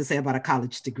have a lot to say about a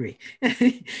college degree,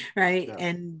 right? Yeah.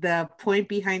 And the point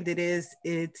behind it is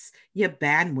it's your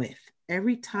bandwidth.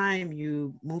 Every time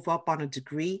you move up on a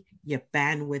degree, your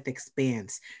bandwidth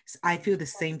expands. I feel the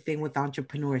same thing with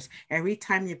entrepreneurs. Every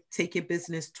time you take your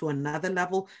business to another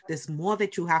level, there's more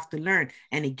that you have to learn.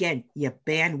 And again, your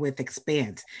bandwidth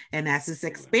expands. And as it's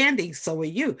expanding, so are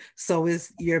you. So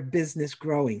is your business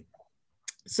growing.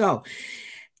 So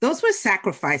those were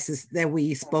sacrifices that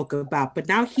we spoke about. But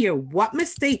now here, what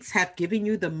mistakes have given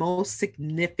you the most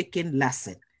significant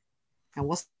lesson? And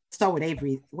we'll start with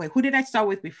Avery. Wait, who did I start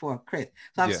with before? Chris.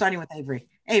 So I'm starting with Avery.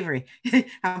 Avery,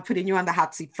 I'm putting you on the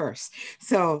hot seat first.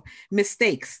 So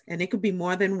mistakes, and it could be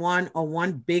more than one, or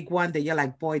one big one that you're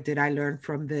like, boy, did I learn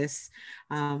from this.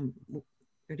 What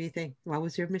do you think? What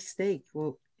was your mistake?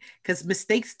 Well, because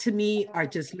mistakes to me are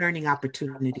just learning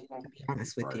opportunity, to be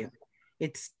honest with you.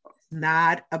 It's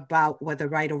not about whether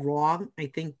right or wrong. I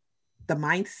think the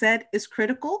mindset is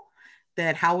critical,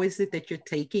 that how is it that you're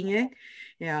taking it?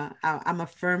 Yeah, I'm a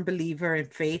firm believer in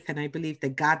faith, and I believe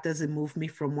that God doesn't move me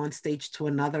from one stage to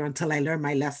another until I learn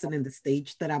my lesson in the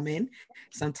stage that I'm in.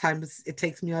 Sometimes it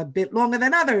takes me a bit longer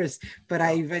than others, but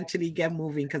I eventually get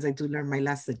moving because I do learn my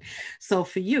lesson. So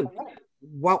for you,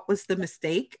 what was the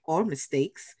mistake or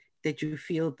mistakes that you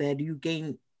feel that you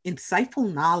gain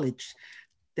insightful knowledge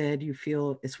that you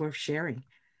feel is worth sharing?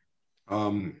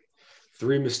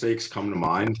 Three mistakes come to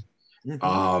mind.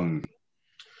 Mm-hmm.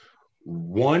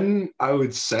 One I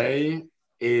would say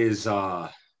is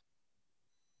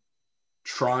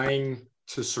trying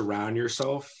to surround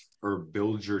yourself or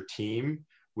build your team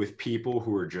with people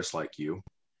who are just like you.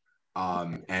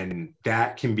 And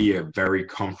that can be a very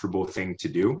comfortable thing to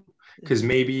do, because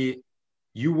maybe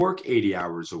you work 80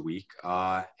 hours a week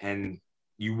and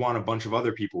you want a bunch of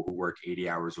other people who work 80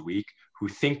 hours a week, who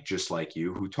think just like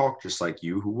you, who talk just like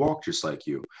you, who walk just like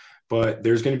you. But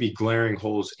there's going to be glaring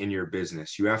holes in your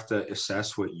business. You have to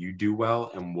assess what you do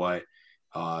well and what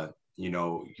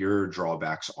your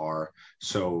drawbacks are,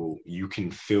 so you can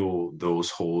fill those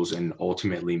holes and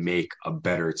ultimately make a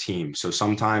better team. So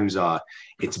sometimes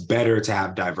it's better to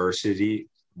have diversity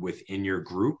within your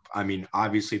group. I mean,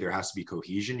 obviously there has to be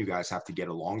cohesion. You guys have to get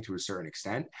along to a certain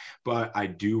extent, but I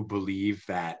do believe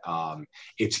that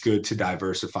it's good to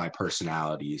diversify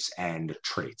personalities and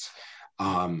traits.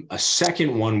 A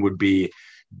second one would be,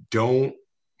 don't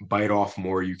bite off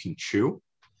more than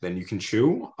you can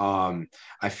chew.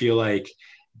 I feel like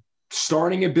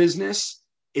starting a business,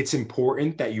 it's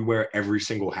important that you wear every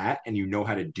single hat and you know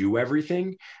how to do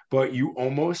everything, but you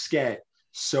almost get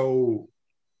so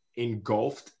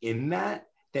engulfed in that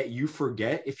that you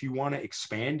forget if you want to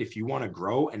expand, if you want to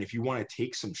grow, and if you want to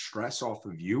take some stress off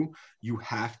of you, you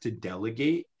have to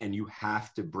delegate and you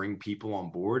have to bring people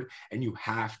on board and you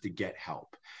have to get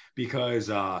help. Because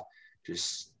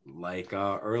just like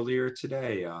earlier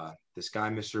today, this guy,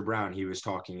 Mr. Brown, he was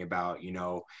talking about,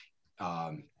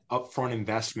 upfront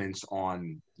investments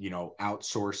on,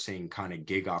 outsourcing kind of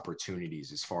gig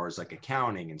opportunities as far as like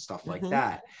accounting and stuff like Mm-hmm.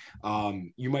 that.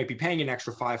 You might be paying an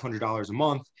extra $500 a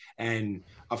month, and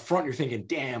up front you're thinking,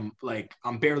 damn, like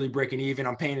I'm barely breaking even.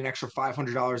 I'm paying an extra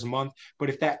 $500 a month. But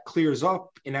if that clears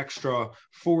up an extra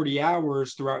 40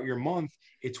 hours throughout your month,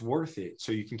 it's worth it.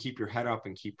 So you can keep your head up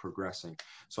and keep progressing.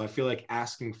 So I feel like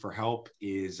asking for help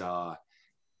is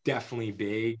definitely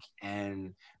big.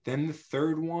 And then the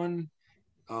third one,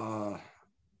 uh,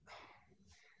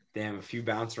 damn, a few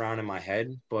bounce around in my head,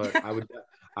 but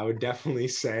I would definitely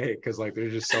say, because like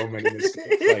there's just so many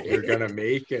mistakes like you're gonna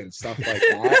make and stuff like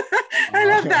that. I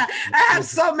love that. I have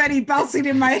so many bouncing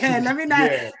in my head.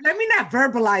 Yeah, Let me not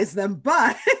verbalize them,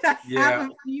 but I have yeah. a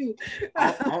few.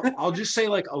 I'll just say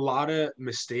like a lot of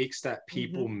mistakes that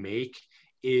people Mhm. make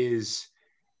is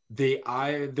they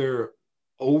either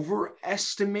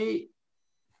overestimate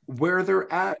where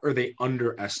they're at or they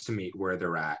underestimate where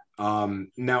they're at.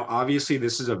 Now, obviously,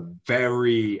 this is a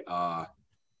very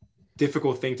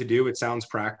difficult thing to do. It sounds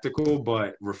practical,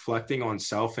 but reflecting on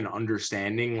self and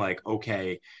understanding, like,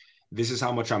 okay, this is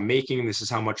how much I'm making, this is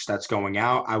how much that's going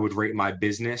out. I would rate my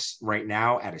business right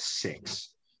now at a 6,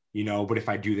 but if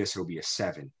I do this, it'll be a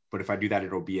 7. But if I do that,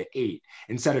 it'll be an 8.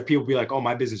 Instead of people be like, oh,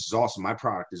 my business is awesome. My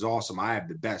product is awesome. I have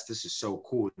the best. This is so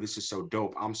cool. This is so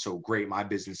dope. I'm so great. My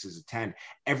business is a 10.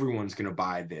 Everyone's going to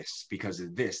buy this because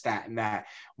of this, that, and that.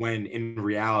 When in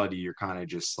reality, you're kind of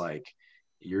just like,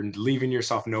 you're leaving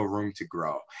yourself no room to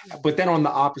grow. But then on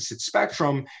the opposite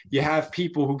spectrum, you have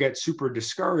people who get super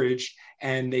discouraged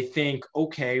and they think,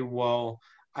 okay, well,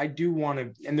 I do want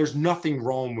to, and there's nothing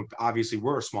wrong with, obviously,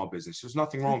 we're a small business. There's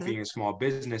nothing wrong with Mhm. being a small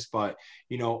business, but,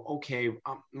 okay,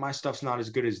 my stuff's not as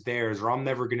good as theirs, or I'm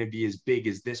never going to be as big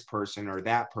as this person or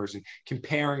that person,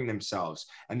 comparing themselves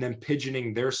and then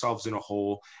pigeoning themselves in a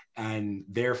hole and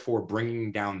therefore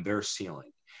bringing down their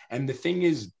ceiling. And the thing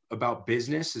is about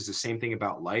business is the same thing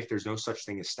about life. There's no such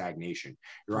thing as stagnation.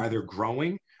 You're either Mhm.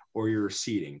 growing or you're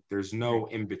receding. There's Right. no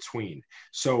in between.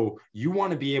 So you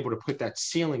want to be able to put that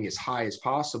ceiling as high as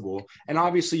possible. And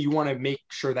obviously you want to make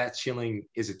sure that ceiling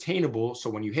is attainable. So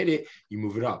when you hit it, you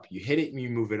move it up. You hit it and you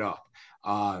move it up.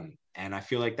 And I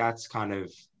feel like that's kind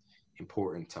of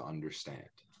important to understand.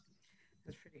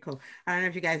 That's pretty cool. I don't know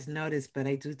if you guys noticed, but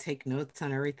I do take notes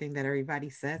on everything that everybody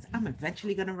says. I'm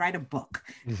eventually going to write a book.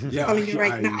 I'm Yeah, telling you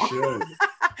right yeah, you now. should.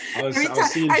 Every I time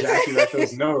was seeing I Jackie write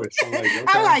those say, notes. I'm like, I'm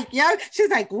okay. like, yeah. She's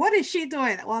like, what is she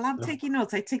doing? Well, I'm taking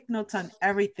notes. I take notes on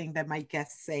everything that my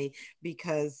guests say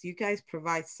because you guys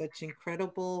provide such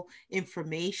incredible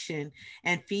information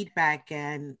and feedback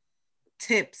and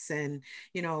tips and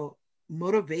you know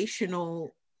motivational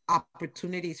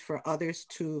opportunities for others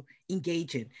to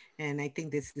engage in, and I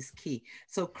think this is key.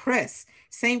 So Chris,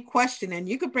 same question, and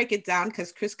you could break it down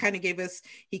because Chris kind of gave us,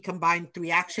 he combined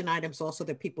 3 action items also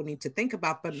that people need to think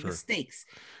about, but Sure. mistakes,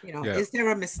 Yeah. is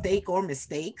there a mistake or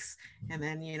mistakes? And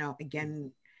then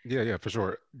again. Yeah, yeah, for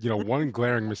sure. One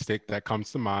glaring mistake that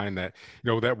comes to mind that,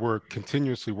 that we're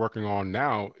continuously working on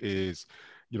now is,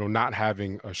 not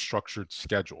having a structured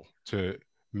schedule to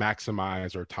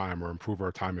maximize our time or improve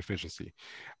our time efficiency.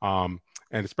 Um,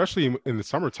 and especially in the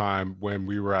summertime when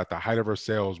we were at the height of our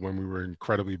sales, when we were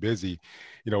incredibly busy,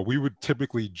 we would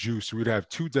typically juice. We'd have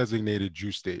 2 designated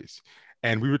juice days,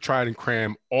 and we would try and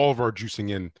cram all of our juicing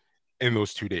in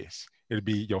those 2 days. It'd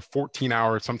be 14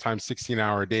 hours, sometimes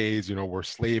 16-hour days. We're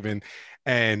slaving,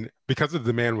 and because the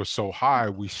demand was so high,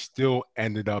 we still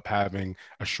ended up having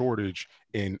a shortage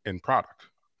in product.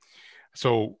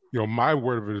 So, my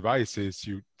word of advice is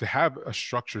to have a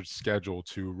structured schedule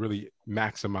to really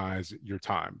maximize your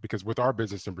time. Because with our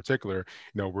business in particular,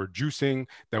 we're juicing,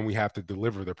 then we have to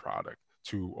deliver the product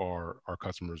to our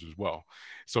customers as well.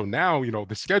 So now,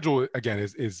 the schedule again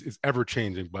is ever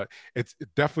changing, but it's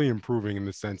definitely improving in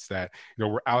the sense that,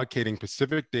 we're allocating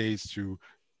specific days to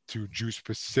juice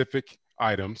specific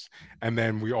items, and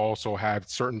then we also have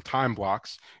certain time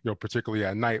blocks, particularly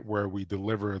at night, where we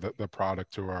deliver the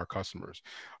product to our customers,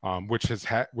 which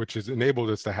has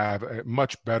enabled us to have a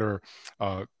much better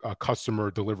customer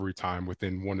delivery time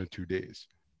within 1 to 2 days.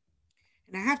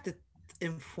 And I have to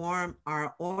inform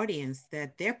our audience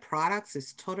that their products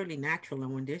is totally natural.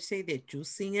 And when they say they're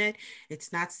juicing it,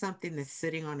 it's not something that's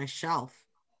sitting on a shelf,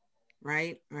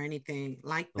 right? Or anything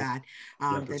like Nope. that,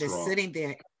 Yep, that it's is raw. sitting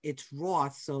there. It's raw.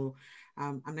 So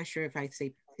I'm not sure if I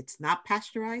say it's not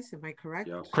pasteurized. Am I correct?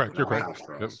 Yep. Correct. You're Right.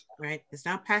 correct. Yep. Right. It's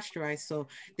not pasteurized. So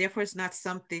therefore it's not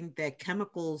something that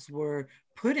chemicals were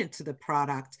put into the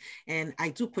product. And I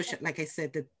do push it, like I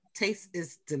said, the taste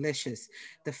is delicious.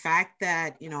 The fact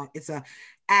that, it's a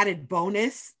added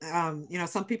bonus.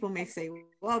 Some people may say,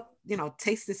 well,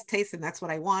 taste is taste and that's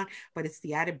what I want, but it's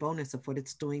the added bonus of what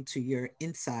it's doing to your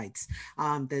insides.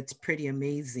 That's pretty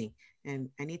amazing.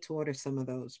 And I need to order some of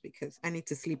those because I need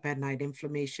to sleep at night.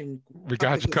 Inflammation We up the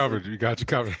got you kazoo. covered. We got you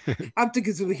covered. Up the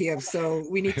kazoo here. So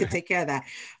we need to take care of that.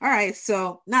 All right.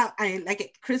 So now I like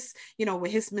it. Chris,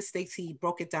 with his mistakes, he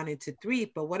broke it down into three.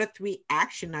 But what are three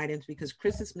action items? Because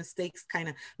Chris's mistakes kind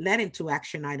of led into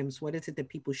action items. What is it that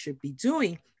people should be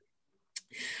doing?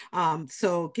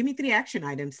 So give me three action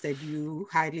items that you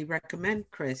highly recommend,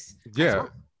 Chris. Yeah.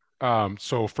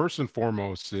 So first and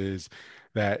foremost is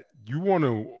that you want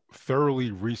to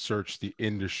thoroughly research the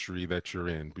industry that you're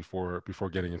in before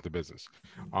getting into business.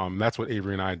 That's what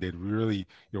Avery and I did. We really,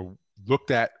 looked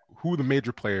at who the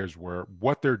major players were,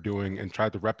 what they're doing, and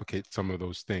tried to replicate some of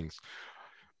those things.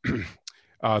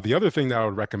 The other thing that I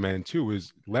would recommend too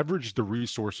is leverage the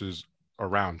resources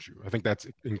around you. I think that's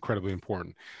incredibly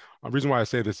important. The reason why I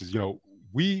say this is,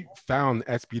 we found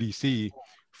SBDC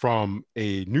from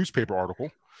a newspaper article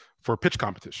for a pitch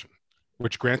competition,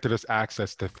 which granted us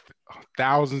access to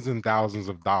thousands and thousands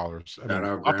of dollars. I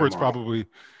mean, upwards probably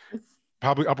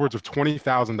upwards of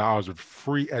 $20,000 of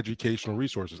free educational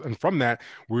resources. And from that,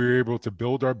 we were able to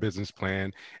build our business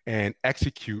plan and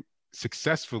execute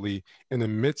successfully in the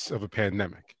midst of a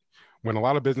pandemic. When a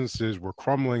lot of businesses were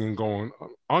crumbling and going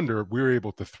under, we were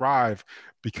able to thrive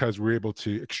because we were able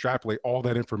to extrapolate all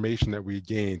that information that we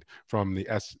gained from the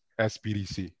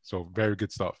SBDC. So very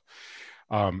good stuff.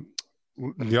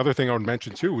 The other thing I would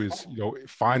mention too is,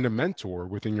 find a mentor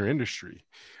within your industry.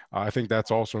 I think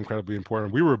that's also incredibly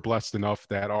important. We were blessed enough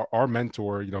that our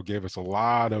mentor, gave us a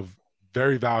lot of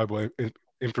very valuable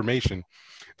information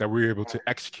that we were able to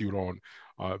execute on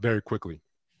very quickly.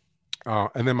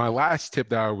 And then my last tip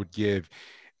that I would give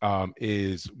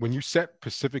is when you set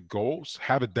specific goals,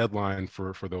 have a deadline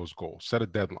for those goals. Set a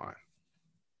deadline.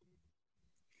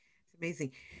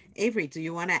 Amazing. Avery, do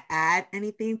you want to add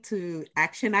anything to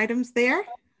action items there?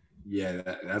 Yeah,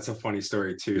 that's a funny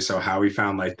story too. So how we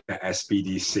found like the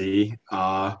SBDC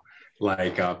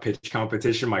pitch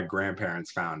competition, my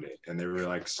grandparents found it and they were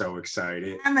like so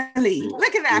excited. Family.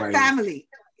 Look at that, family.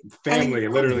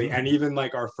 Literally. And even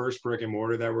like our first brick and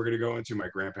mortar that we're going to go into, my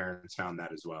grandparents found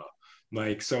that as well.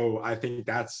 So I think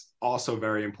that's also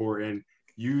very important.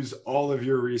 Use all of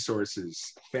your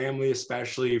resources, family,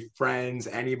 especially friends,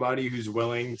 anybody who's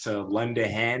willing to lend a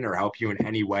hand or help you in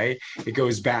any way. It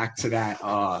goes back to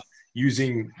that,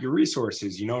 using your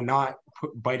resources, not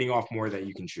biting off more that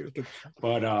you can chew.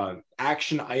 But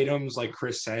action items, like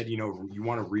Chris said, you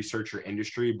want to research your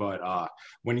industry, but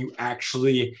when you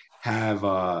actually have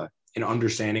an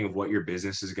understanding of what your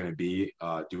business is going to be,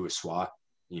 do a SWOT.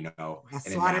 An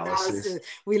SWOT analysis.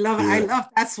 We love it. I love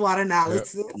that SWOT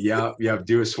analysis. Yeah.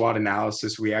 Do a SWOT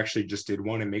analysis. We actually just did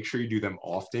one, and make sure you do them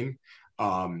often,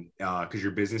 because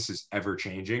your business is ever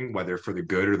changing, whether for the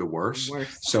good or the worse.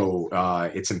 So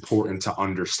it's important to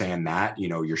understand that,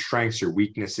 your strengths, your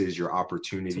weaknesses, your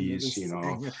opportunities,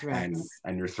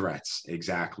 and your threats.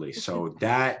 Exactly. So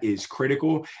that is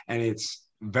critical, and it's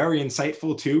very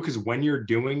insightful too, because when you're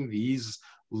doing these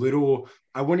little,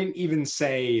 I wouldn't even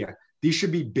say these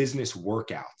should be business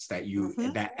workouts that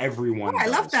everyone does. I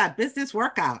love that business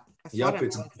workout. Yep,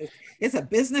 it's a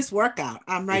business workout.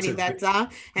 I'm writing that down,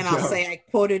 and I'll say I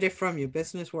quoted it from you.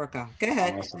 Business workout. Go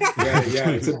ahead. Awesome. Yeah.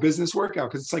 It's a business workout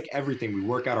because it's like everything. We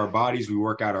work out our bodies, we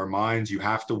work out our minds. You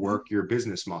have to work your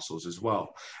business muscles as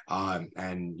well,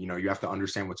 and you have to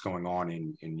understand what's going on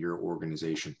in your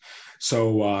organization.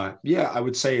 So I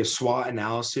would say a SWOT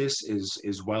analysis is,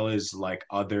 as well as like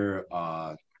other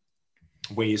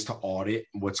ways to audit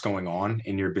what's going on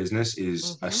in your business,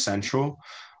 is essential.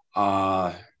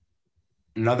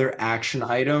 Another action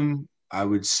item, I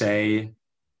would say,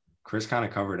 Chris kind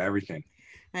of covered everything.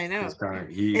 I know.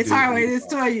 It's hard way to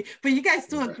story, but you guys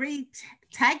do a great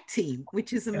tag team,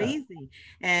 which is amazing.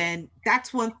 And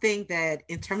that's one thing that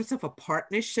in terms of a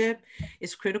partnership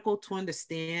is critical to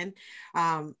understand.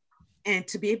 And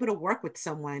to be able to work with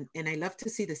someone. And I love to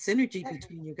see the synergy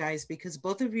between you guys because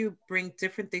both of you bring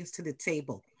different things to the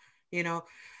table.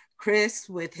 Chris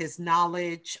with his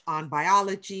knowledge on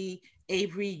biology,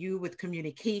 Avery, you with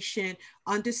communication,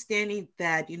 understanding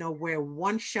that, where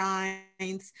one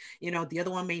shines, the other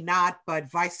one may not,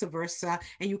 but vice versa.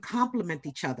 And you complement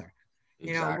each other,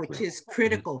 which is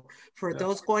critical for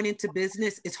those going into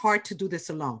business. It's hard to do this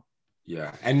alone.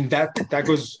 Yeah. And that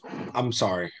goes, I'm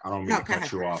sorry, I don't mean No, to go cut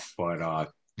ahead. you off, but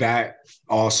that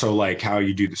also, like how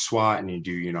you do the SWOT and you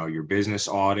do, your business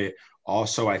audit.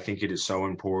 Also, I think it is so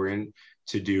important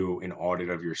to do an audit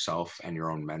of yourself and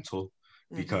your own mental,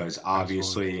 Mm-hmm. because Absolutely.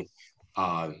 obviously,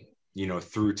 uh,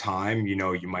 through time,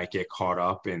 you might get caught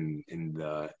up in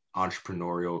the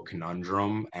entrepreneurial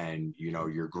conundrum, and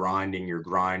you're grinding,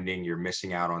 you're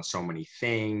missing out on so many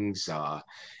things.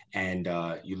 And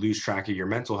you lose track of your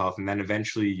mental health, and then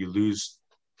eventually you lose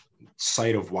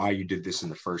sight of why you did this in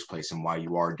the first place and why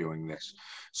you are doing this.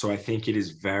 So I think it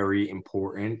is very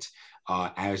important,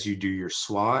 as you do your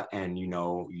SWOT and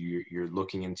you're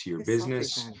looking into your It's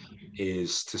business, self-evaluation.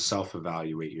 is to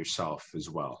self-evaluate yourself as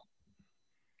well.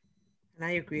 And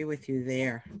I agree with you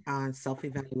there on self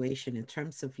evaluation in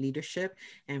terms of leadership.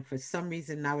 And for some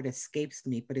reason now it escapes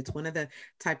me, but it's one of the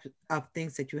type of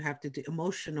things that you have to do.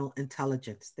 Emotional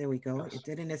intelligence. There we go. Yes. It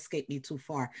didn't escape me too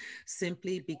far,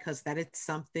 simply because that is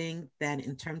something that,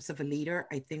 in terms of a leader,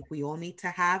 I think we all need to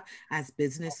have as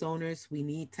business owners. We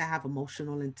need to have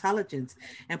emotional intelligence.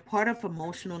 And part of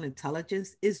emotional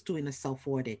intelligence is doing a self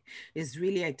audit, is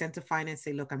really identifying and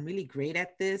say, look, I'm really great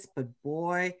at this, but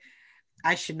boy,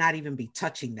 I should not even be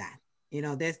touching that.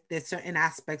 There's certain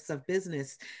aspects of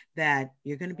business that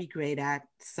you're going to be great at,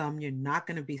 some you're not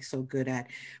going to be so good at.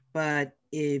 But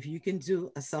if you can do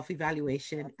a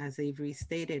self-evaluation, as Avery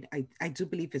stated, I do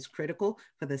believe it's critical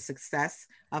for the success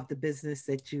of the business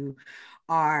that you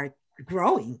are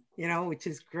growing, which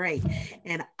is great.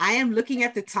 And I am looking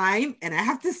at the time, and I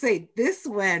have to say this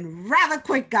went rather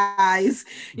quick, guys,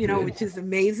 Mhm. which is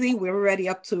amazing. We're already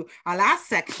up to our last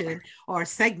section, or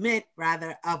segment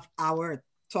rather, of our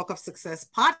Talk of Success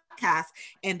podcast,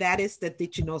 and that is the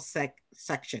Did You Know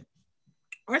section,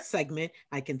 or segment,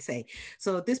 I can say.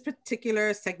 So, this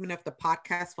particular segment of the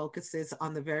podcast focuses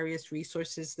on the various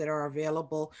resources that are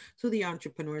available to the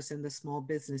entrepreneurs in the small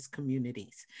business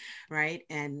communities, right?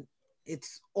 And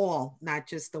it's all, not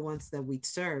just the ones that we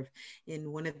serve.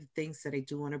 And one of the things that I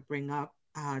do want to bring up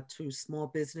to small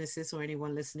businesses or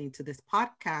anyone listening to this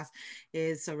podcast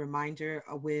is a reminder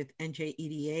with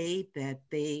NJEDA that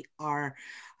they are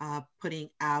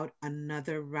putting out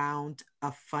another round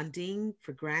of funding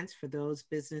for grants for those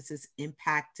businesses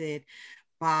impacted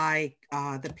by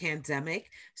the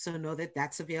pandemic. So know that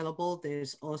that's available.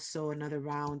 There's also another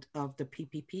round of the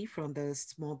PPP from the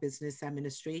Small Business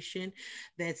Administration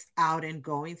that's out and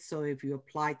going. So if you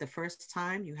applied the first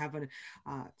time, you have a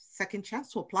second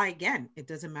chance to apply again. It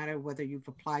doesn't matter whether you've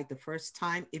applied the first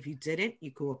time. If you didn't,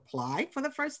 you could apply for the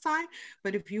first time.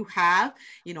 But if you have,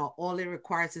 all it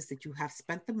requires is that you have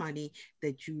spent the money,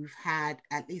 that you've had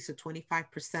at least a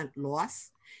 25% loss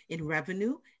in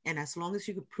revenue. And as long as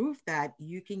you can prove that,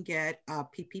 you can get a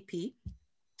PPP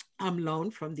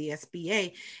loan from the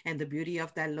SBA. And the beauty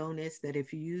of that loan is that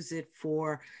if you use it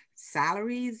for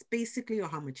salaries, basically, or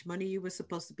how much money you were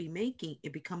supposed to be making,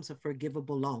 it becomes a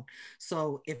forgivable loan.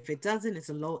 So if it doesn't, it's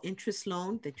a low interest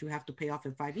loan that you have to pay off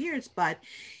in 5 years. But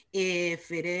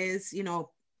if it is,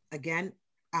 again,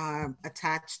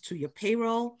 attached to your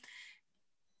payroll,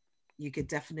 you could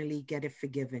definitely get it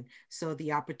forgiven. So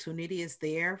the opportunity is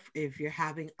there if you're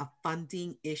having a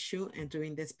funding issue. And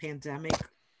during this pandemic,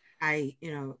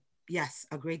 yes,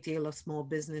 a great deal of small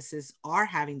businesses are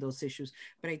having those issues.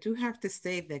 But I do have to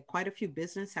say that quite a few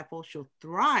businesses have also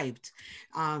thrived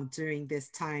during this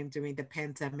time, during the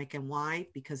pandemic. And why?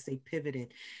 Because they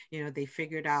pivoted. They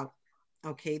figured out,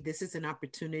 okay, this is an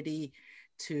opportunity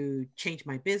to change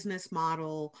my business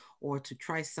model or to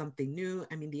try something new.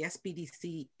 I mean, the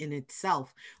SBDC in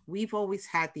itself, we've always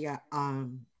had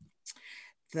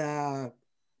the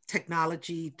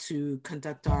technology to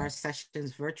conduct our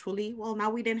sessions virtually. Well, now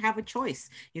we didn't have a choice,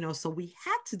 so we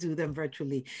had to do them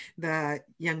virtually. The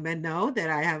young men know that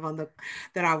I have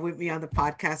that are with me on the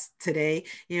podcast today.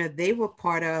 They were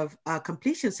part of a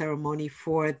completion ceremony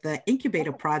for the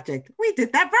incubator project. We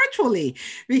did that virtually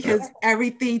because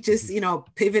everything just,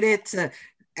 pivoted to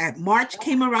at March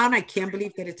came around. I can't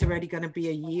believe that it's already going to be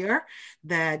a year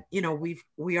that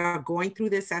we are going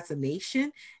through this as a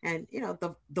nation. And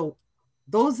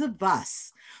those of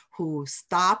us who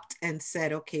stopped and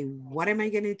said, okay, what am I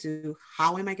going to do?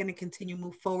 How am I going to continue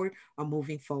move forward or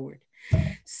moving forward?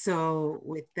 So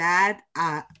with that,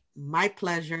 my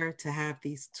pleasure to have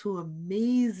these two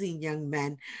amazing young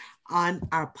men on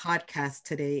our podcast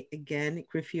today. Again,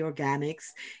 Griffy Organics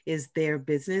is their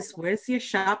business. Where's your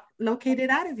shop located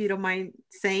at, if you don't mind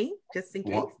saying, just in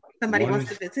case One, somebody wants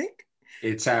one, to visit?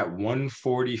 it's at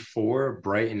 144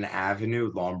 Brighton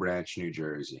Avenue, Long Branch, New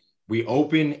Jersey. We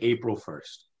open April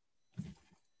 1st.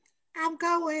 I'm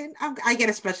going. I get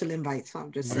a special invite, so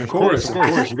I'm just Of saying. course, Of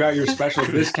course, you got your special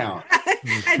discount.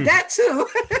 And that too.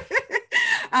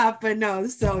 But no,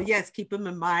 so yes, keep them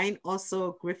in mind.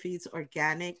 Also,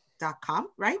 griffisorganic.com,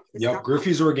 right? It's Yep, .com.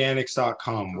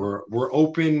 griffysorganics.com. We're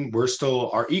open. We're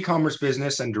still our e-commerce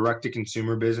business and direct to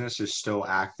consumer business is still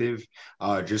active.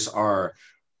 Just our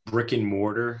brick and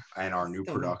mortar and our new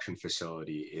Still no. production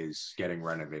facility is getting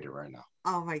renovated right now.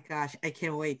 Oh my gosh, I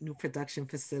can't wait. New production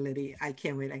facility. I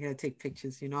can't wait. I gotta take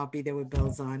pictures. I'll be there with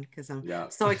bells on because I'm Yeah.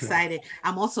 so excited.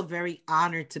 I'm also very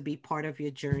honored to be part of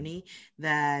your journey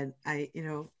that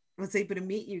was able to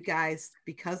meet you guys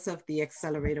because of the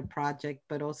accelerator project,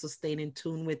 but also staying in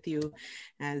tune with you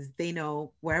as they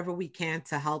know wherever we can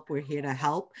to help, we're here to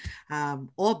help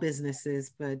all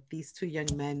businesses. But these two young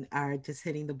men are just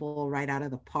hitting the ball right out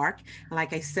of the park. And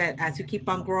like I said, as you keep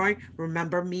on growing,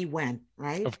 remember me when,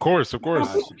 right? Of course, of course.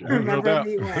 Gotcha, Jack. No Remember doubt.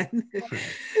 me when.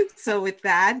 So with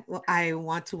that, I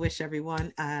want to wish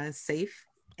everyone a safe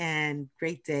and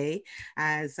great day.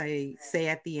 As I say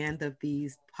at the end of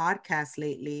these podcasts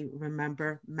lately,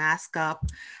 remember, mask up,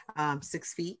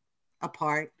 6 feet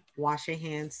apart, wash your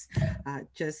hands.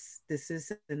 Just this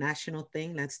is a national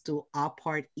thing. Let's do our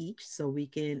part each so we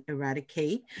can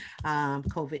eradicate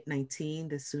COVID-19.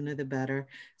 The sooner the better.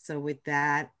 So with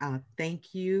that,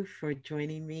 thank you for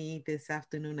joining me this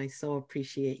afternoon. I so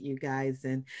appreciate you guys,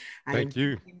 and I am Thank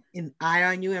you. keeping an eye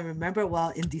on you. And remember, well,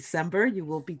 in December you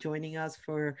will be joining us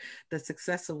for the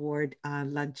Success Award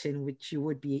luncheon, which you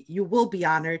will be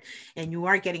honored, and you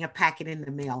are getting a packet in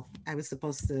the mail. I was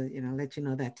supposed to, let you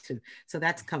know that too. So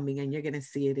that's coming, and you're gonna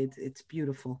see it. It's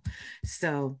beautiful.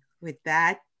 So with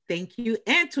that, thank you.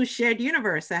 And to Shared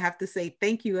Universe, I have to say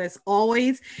thank you as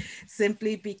always,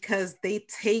 simply because they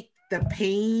take the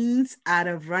pains out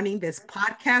of running this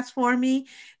podcast for me.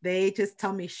 They just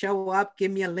tell me, show up,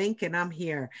 give me a link, and I'm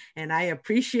here. And I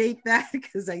appreciate that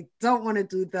because I don't want to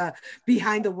do the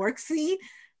behind the work scene.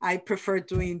 I prefer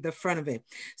doing the front of it.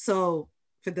 So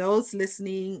for those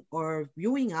listening or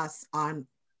viewing us on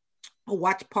a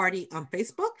watch party on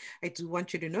Facebook, I do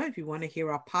want you to know if you want to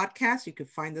hear our podcast, you can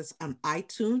find us on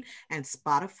iTunes and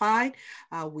Spotify.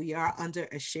 We are under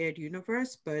a shared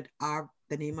universe, but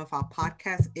the name of our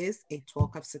podcast is A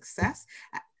Talk of Success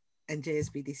at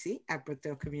NJSBDC at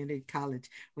Brookdale Community College.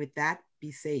 With that,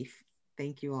 be safe.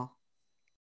 Thank you all.